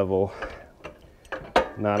jack to level,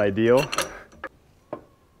 not ideal.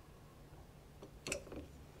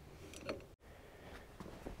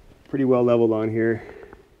 Pretty well leveled on here.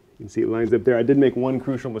 You can see it lines up there. I did make one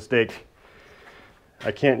crucial mistake.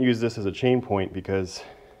 I can't use this as a chain point because,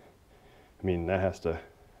 I mean, that has to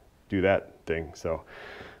do that thing. So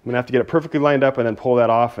I'm gonna have to get it perfectly lined up and then pull that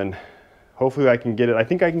off, and hopefully I can get it, I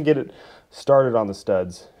think I can get it started on the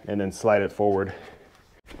studs and then slide it forward.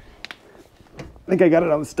 I think I got it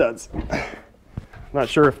on the studs. I'm not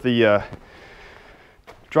sure if the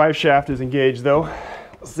drive shaft is engaged though.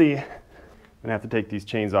 Let's see. I'm gonna have to take these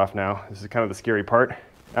chains off now. This is kind of the scary part.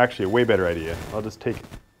 Actually, a way better idea. I'll just take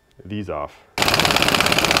these off.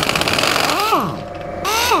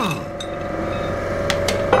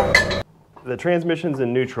 The transmission's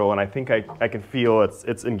in neutral, and I think I can feel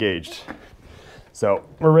it's engaged. So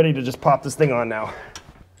we're ready to just pop this thing on now.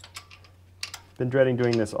 Been dreading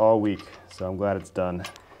doing this all week, so I'm glad it's done.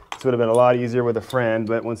 This would have been a lot easier with a friend,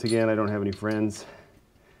 but once again, I don't have any friends.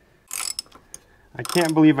 I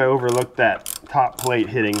can't believe I overlooked that top plate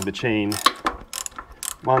hitting the chain.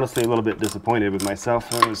 I'm honestly a little bit disappointed with myself.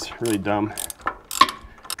 That was really dumb.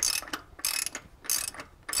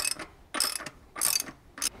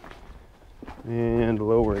 And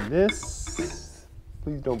lower this.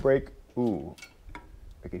 Please don't break. Ooh,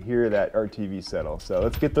 I could hear that RTV settle. So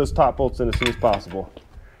let's get those top bolts in as soon as possible.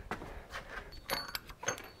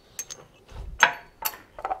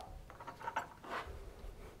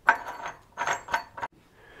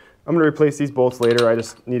 I'm going to replace these bolts later. I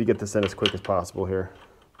just need to get this in as quick as possible here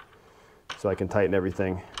so I can tighten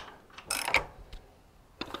everything.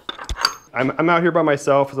 I'm out here by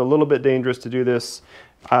myself. It's a little bit dangerous to do this.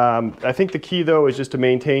 I think the key though is just to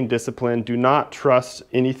maintain discipline. Do not trust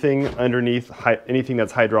anything underneath, anything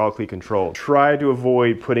that's hydraulically controlled. Try to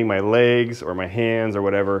avoid putting my legs or my hands or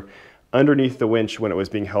whatever underneath the winch when it was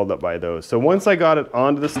being held up by those. So once I got it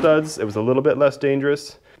onto the studs, it was a little bit less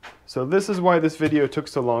dangerous. So this is why this video took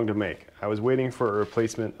so long to make. I was waiting for a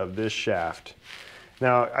replacement of this shaft.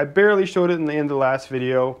 Now, I barely showed it in the end of the last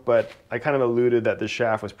video, but I kind of alluded that this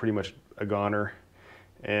shaft was pretty much a goner.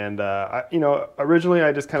 And you know, originally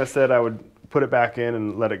I just kind of said I would put it back in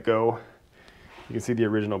and let it go. You can see the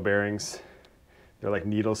original bearings. They're like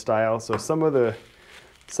needle style. So some of the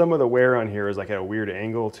wear on here is like at a weird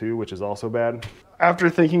angle too, which is also bad.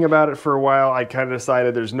 After thinking about it for a while, I kind of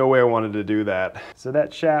decided there's no way I wanted to do that. So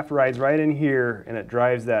that shaft rides right in here and it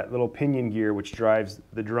drives that little pinion gear, which drives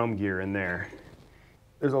the drum gear in there.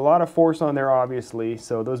 There's a lot of force on there, obviously,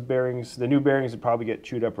 so those bearings, the new bearings would probably get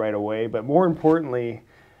chewed up right away. But more importantly,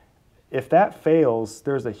 if that fails,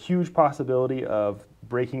 there's a huge possibility of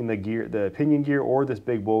breaking the gear, the pinion gear or this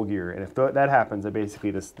big bull gear. And if that happens, then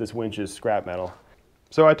basically this winch is scrap metal.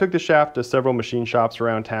 So I took the shaft to several machine shops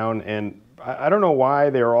around town, and I don't know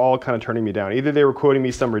why they were all kind of turning me down. Either they were quoting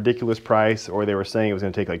me some ridiculous price, or they were saying it was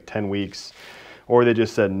going to take like 10 weeks, or they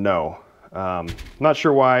just said no. Not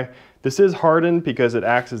sure why. This is hardened because it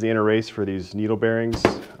acts as the inner race for these needle bearings.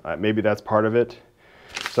 Maybe that's part of it.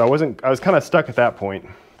 So I was kind of stuck at that point.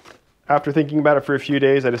 After thinking about it for a few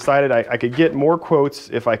days, I decided I could get more quotes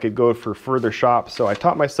if I could go for further shops. So I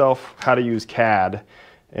taught myself how to use CAD.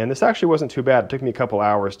 And this actually wasn't too bad. It took me a couple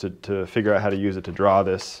hours to figure out how to use it to draw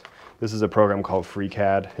this. This is a program called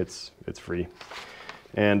FreeCAD. It's free.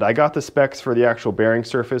 And I got the specs for the actual bearing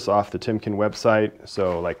surface off the Timken website.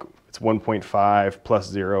 So like it's 1.5 plus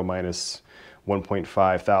 0 minus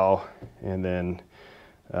 1.5 thou. And then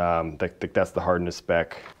that's the hardness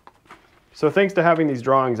spec. So thanks to having these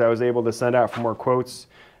drawings, I was able to send out for more quotes.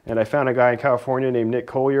 And I found a guy in California named Nick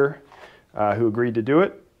Collier who agreed to do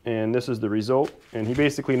it. And this is the result, and he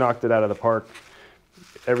basically knocked it out of the park.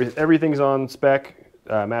 Everything's on spec,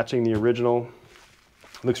 matching the original.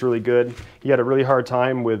 Looks really good. He had a really hard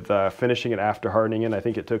time with finishing it after hardening it. I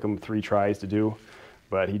think it took him 3 tries to do,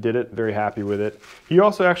 but he did it, very happy with it. He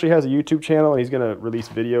also actually has a YouTube channel, and he's gonna release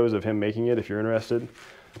videos of him making it if you're interested.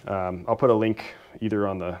 I'll put a link either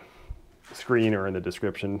on the screen or in the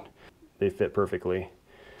description. They fit perfectly.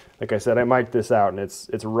 Like I said, I mic'd this out, and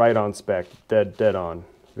it's right on spec, dead on.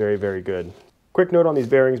 Very, very good. Quick note on these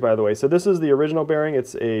bearings, by the way. So this is the original bearing.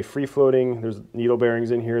 It's a free-floating, there's needle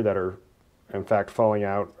bearings in here that are, in fact, falling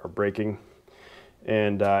out or breaking.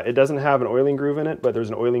 And it doesn't have an oiling groove in it, but there's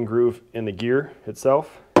an oiling groove in the gear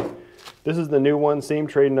itself. This is the new one, same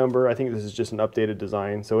trade number. I think this is just an updated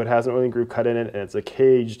design. So it has an oiling groove cut in it, and it's a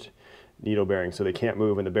caged needle bearing, so they can't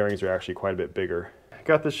move, and the bearings are actually quite a bit bigger.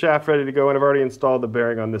 Got the shaft ready to go, and I've already installed the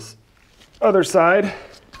bearing on this other side.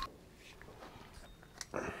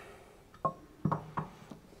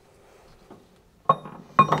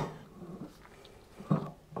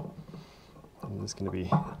 It's going to be,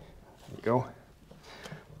 there you go,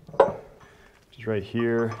 which is right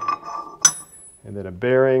here, and then a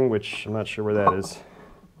bearing, which I'm not sure where that is.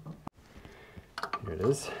 Here it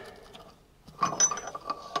is.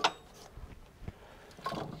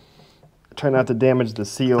 Try not to damage the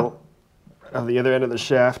seal of the other end of the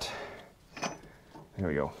shaft. There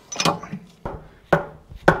we go.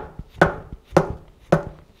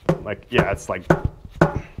 Like, yeah, it's like...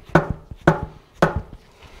 All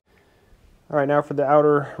right, now for the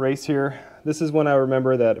outer race here. This is when I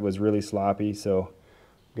remember that it was really sloppy, so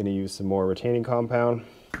I'm gonna use some more retaining compound.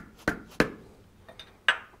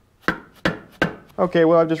 Okay,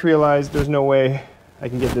 well, I've just realized there's no way I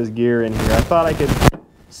can get this gear in here. I thought I could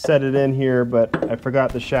set it in here, but I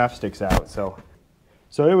forgot the shaft sticks out, so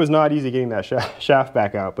it was not easy getting that shaft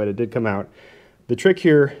back out, but it did come out. The trick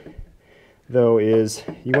here, though, is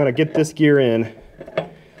you want to get this gear in,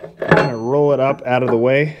 kind of roll it up out of the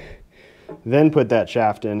way, then put that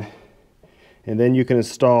shaft in, and then you can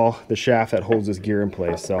install the shaft that holds this gear in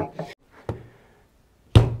place. So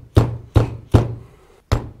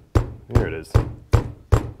there it is.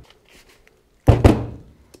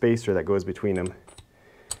 Spacer that goes between them.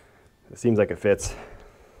 It seems like it fits.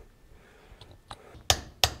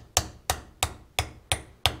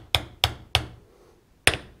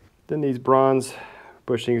 Then these bronze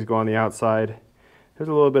bushings go on the outside. There's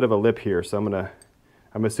a little bit of a lip here, so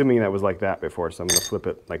I'm assuming that was like that before, so I'm gonna flip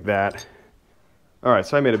it like that. All right,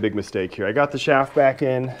 so I made a big mistake here. I got the shaft back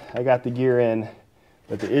in, I got the gear in,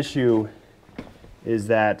 but the issue is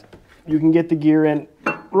that you can get the gear in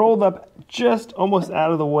rolled up just almost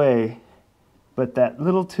out of the way, but that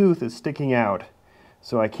little tooth is sticking out,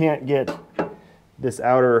 so I can't get this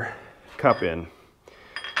outer cup in.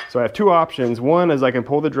 So I have two options. One is I can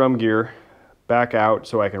pull the drum gear back out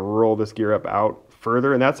so I can roll this gear up out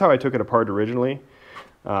further, and that's how I took it apart originally.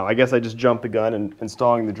 I guess I just jumped the gun in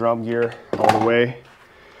installing the drum gear all the way.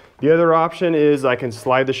 The other option is I can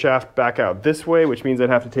slide the shaft back out this way, which means I'd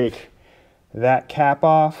have to take that cap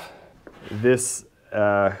off, this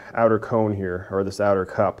outer cone here, or this outer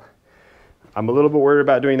cup. I'm a little bit worried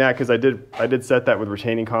about doing that because I did set that with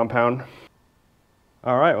retaining compound.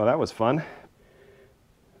 All right, well, that was fun.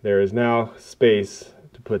 There is now space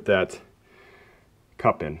to put that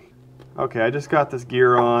cup in. Okay, I just got this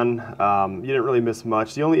gear on. You didn't really miss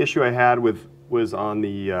much. The only issue I had was on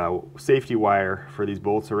the safety wire for these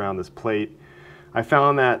bolts around this plate. I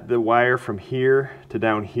found that the wire from here to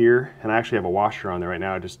down here, and I actually have a washer on there right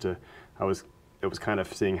now just to, it was kind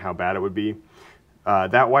of seeing how bad it would be.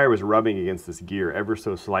 That wire was rubbing against this gear ever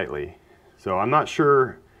so slightly. So I'm not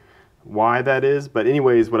sure why that is, but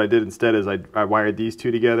anyways, what I did instead is I wired these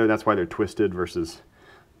two together. That's why they're twisted versus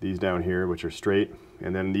these down here, which are straight,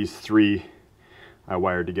 and then these three I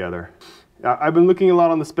wired together. I've been looking a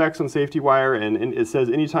lot on the specs on safety wire, and it says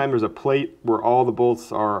anytime there's a plate where all the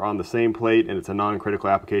bolts are on the same plate and it's a non-critical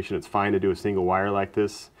application, it's fine to do a single wire like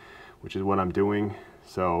this, which is what I'm doing.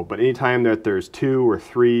 So, but anytime that there's two or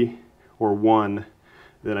three or one,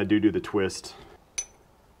 then I do the twist.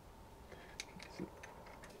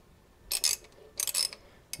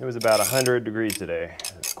 It was about 100 degrees today.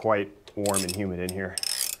 It's quite warm and humid in here.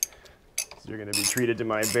 So you're going to be treated to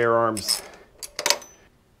my bare arms.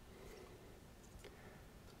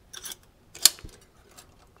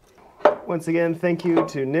 Once again, thank you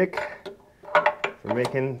to Nick for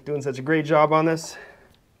doing such a great job on this.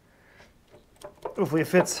 Hopefully it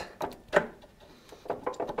fits.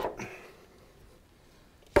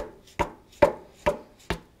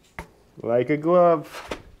 Like a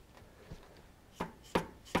glove.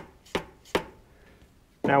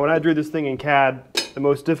 Now, when I drew this thing in CAD, the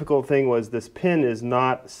most difficult thing was this pin is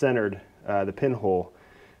not centered, the pinhole.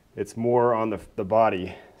 It's more on the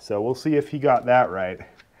body. So we'll see if he got that right.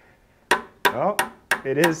 Oh,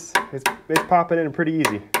 it is. It's popping in pretty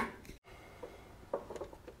easy.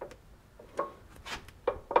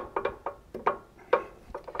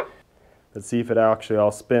 Let's see if it actually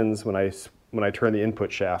all spins when I turn the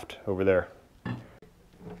input shaft over there.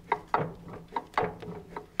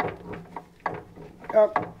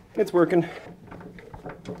 Oh, it's working.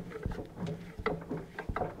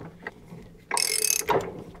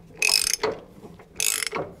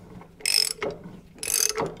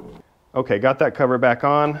 Okay, got that cover back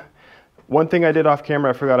on. One thing I did off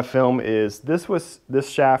camera I forgot to film is this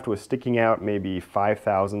shaft was sticking out maybe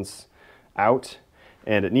 5/1000ths out,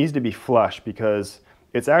 and it needs to be flush because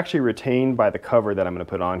it's actually retained by the cover that I'm going to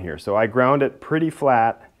put on here. So I ground it pretty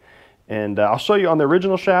flat, and I'll show you on the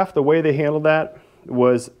original shaft the way they handled that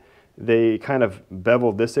was they kind of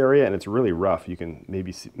beveled this area, and it's really rough. You can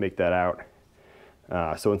maybe make that out.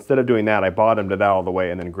 So instead of doing that, I bottomed it out all the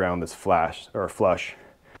way and then ground this flush.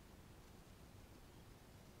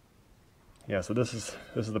 Yeah, so this is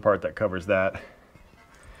the part that covers that.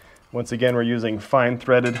 Once again, we're using fine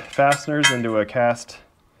threaded fasteners into a cast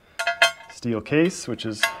steel case, which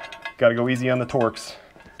is got to go easy on the Torx.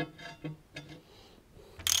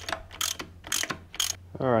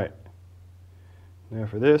 All right, now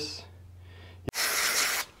for this.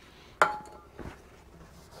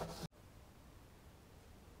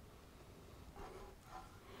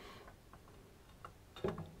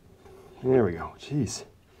 There we go, jeez.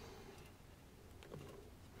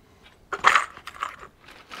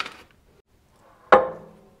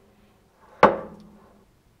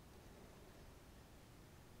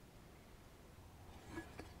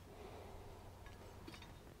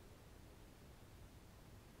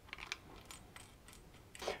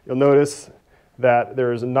 You'll notice that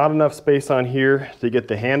there's not enough space on here to get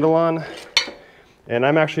the handle on, and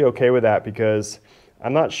I'm actually okay with that because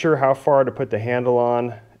I'm not sure how far to put the handle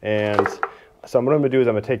on, and so what I'm going to do is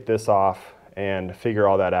I'm going to take this off and figure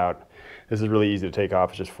all that out. This is really easy to take off,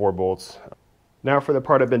 it's just 4 bolts. Now for the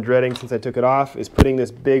part I've been dreading since I took it off is putting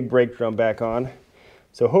this big brake drum back on.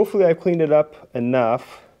 So hopefully I've cleaned it up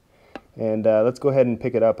enough, and let's go ahead and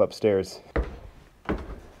pick it up upstairs.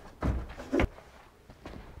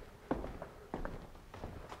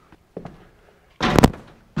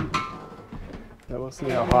 We'll see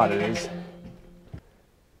how hot it is.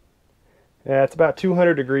 Yeah, it's about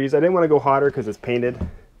 200 degrees. I didn't want to go hotter because it's painted.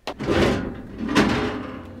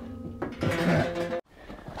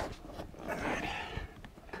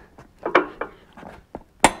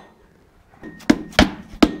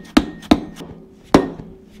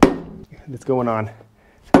 What's going on?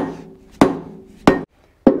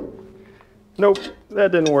 Nope,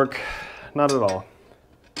 that didn't work. Not at all.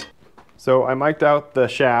 So I mic'd out the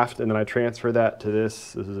shaft and then I transferred that to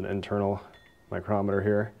this. This is an internal micrometer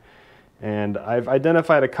here. And I've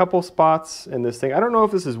identified a couple spots in this thing. I don't know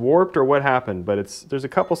if this is warped or what happened, but there's a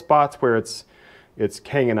couple spots where it's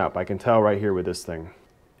hanging up. I can tell right here with this thing.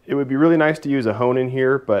 It would be really nice to use a hone in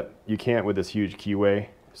here, but you can't with this huge keyway.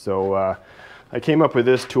 So I came up with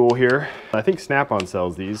this tool here. I think Snap-on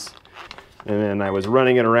sells these. And then I was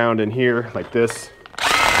running it around in here like this.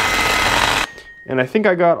 And I think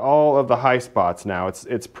I got all of the high spots now.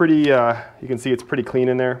 It's pretty, you can see it's pretty clean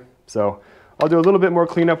in there. So I'll do a little bit more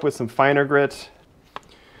cleanup with some finer grit.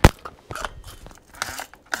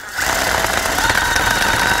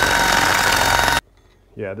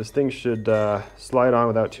 Yeah, this thing should slide on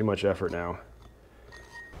without too much effort now.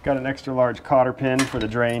 Got an extra large cotter pin for the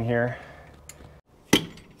drain here.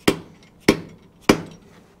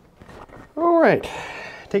 All right,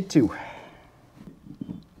 take 2.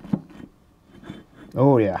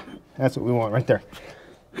 Oh yeah, that's what we want right there.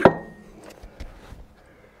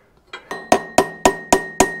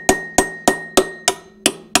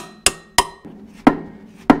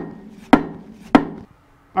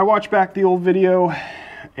 I watched back the old video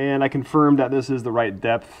and I confirmed that this is the right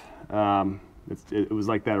depth. It was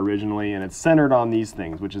like that originally, and it's centered on these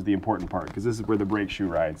things, which is the important part because this is where the brake shoe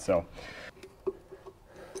rides. So.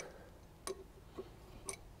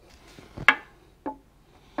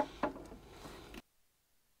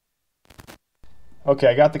 Okay,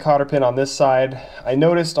 I got the cotter pin on this side. I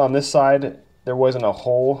noticed on this side there wasn't a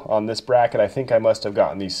hole on this bracket. I think I must have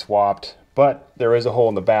gotten these swapped, but there is a hole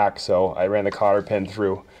in the back, so I ran the cotter pin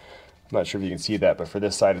through. I'm not sure if you can see that, but for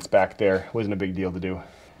this side it's back there. It wasn't a big deal to do.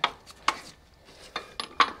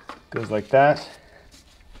 Goes like that.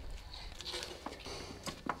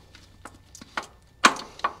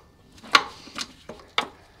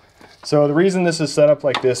 So the reason this is set up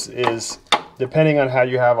like this is depending on how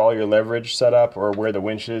you have all your leverage set up or where the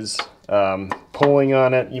winch is, pulling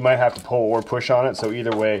on it, you might have to pull or push on it. So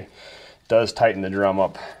either way does tighten the drum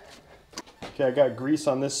up. Okay, I got grease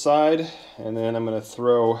on this side, and then I'm going to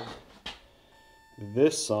throw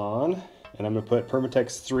this on, and I'm going to put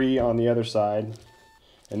Permatex 3 on the other side.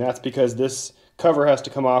 And that's because this cover has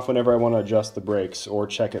to come off whenever I want to adjust the brakes or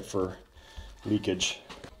check it for leakage.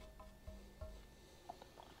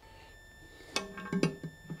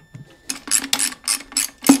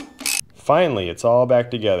 Finally, it's all back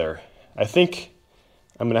together. I think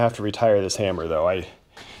I'm gonna have to retire this hammer though. I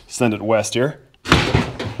send it west here.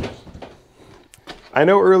 I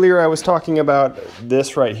know earlier I was talking about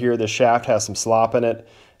this right here, the shaft has some slop in it.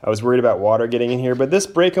 I was worried about water getting in here, but this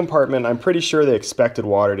brake compartment, I'm pretty sure they expected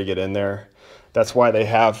water to get in there. That's why they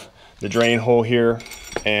have the drain hole here.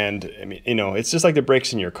 And I mean, you know, it's just like the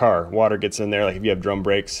brakes in your car. Water gets in there, like if you have drum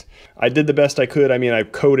brakes. I did the best I could. I mean, I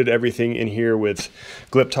coated everything in here with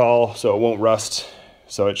Gliptol so it won't rust.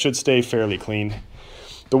 So it should stay fairly clean.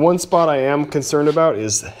 The one spot I am concerned about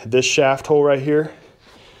is this shaft hole right here,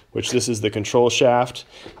 which this is the control shaft.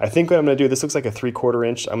 I think what I'm gonna do, this looks like a 3/4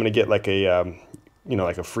 inch. I'm gonna get like a you know,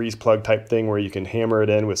 like a freeze plug type thing where you can hammer it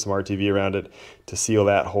in with some RTV around it to seal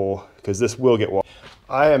that hole, because this will get water.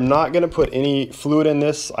 I am not going to put any fluid in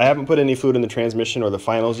this. I haven't put any fluid in the transmission or the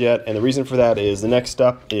finals yet, and the reason for that is the next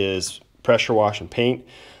step is pressure wash and paint.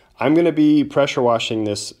 I'm going to be pressure washing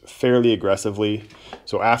this fairly aggressively,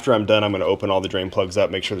 so after I'm done I'm going to open all the drain plugs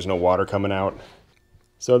up, make sure there's no water coming out.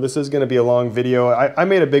 So this is going to be a long video. I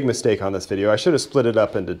made a big mistake on this video. I should have split it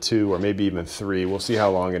up into 2 or maybe even 3. We'll see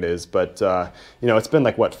how long it is. But you know, it's been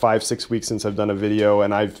like what, 5-6 weeks since I've done a video,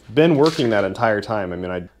 and I've been working that entire time. I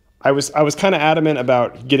mean, I was kind of adamant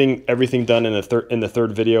about getting everything done in the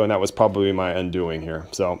third video, and that was probably my undoing here.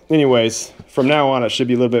 So anyways, from now on it should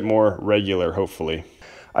be a little bit more regular, hopefully.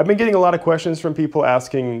 I've been getting a lot of questions from people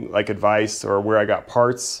asking like advice or where I got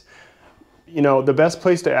parts. You know, the best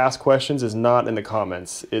place to ask questions is not in the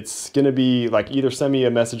comments. It's gonna be like either send me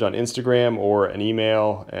a message on Instagram or an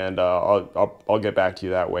email, and I'll get back to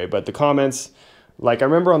you that way. But the comments, like I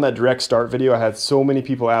remember on that direct start video, I had so many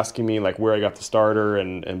people asking me like where I got the starter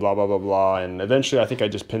and blah, blah, blah, blah. And eventually I think I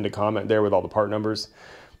just pinned a comment there with all the part numbers.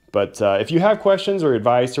 But if you have questions or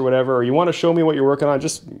advice or whatever, or you want to show me what you're working on,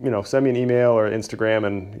 just, you know, send me an email or Instagram,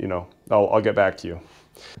 and, you know, I'll get back to you.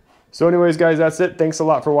 So anyways, guys, that's it. Thanks a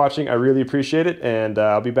lot for watching. I really appreciate it, and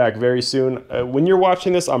I'll be back very soon. When you're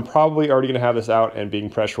watching this, I'm probably already going to have this out and being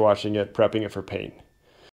pressure washing it, prepping it for paint.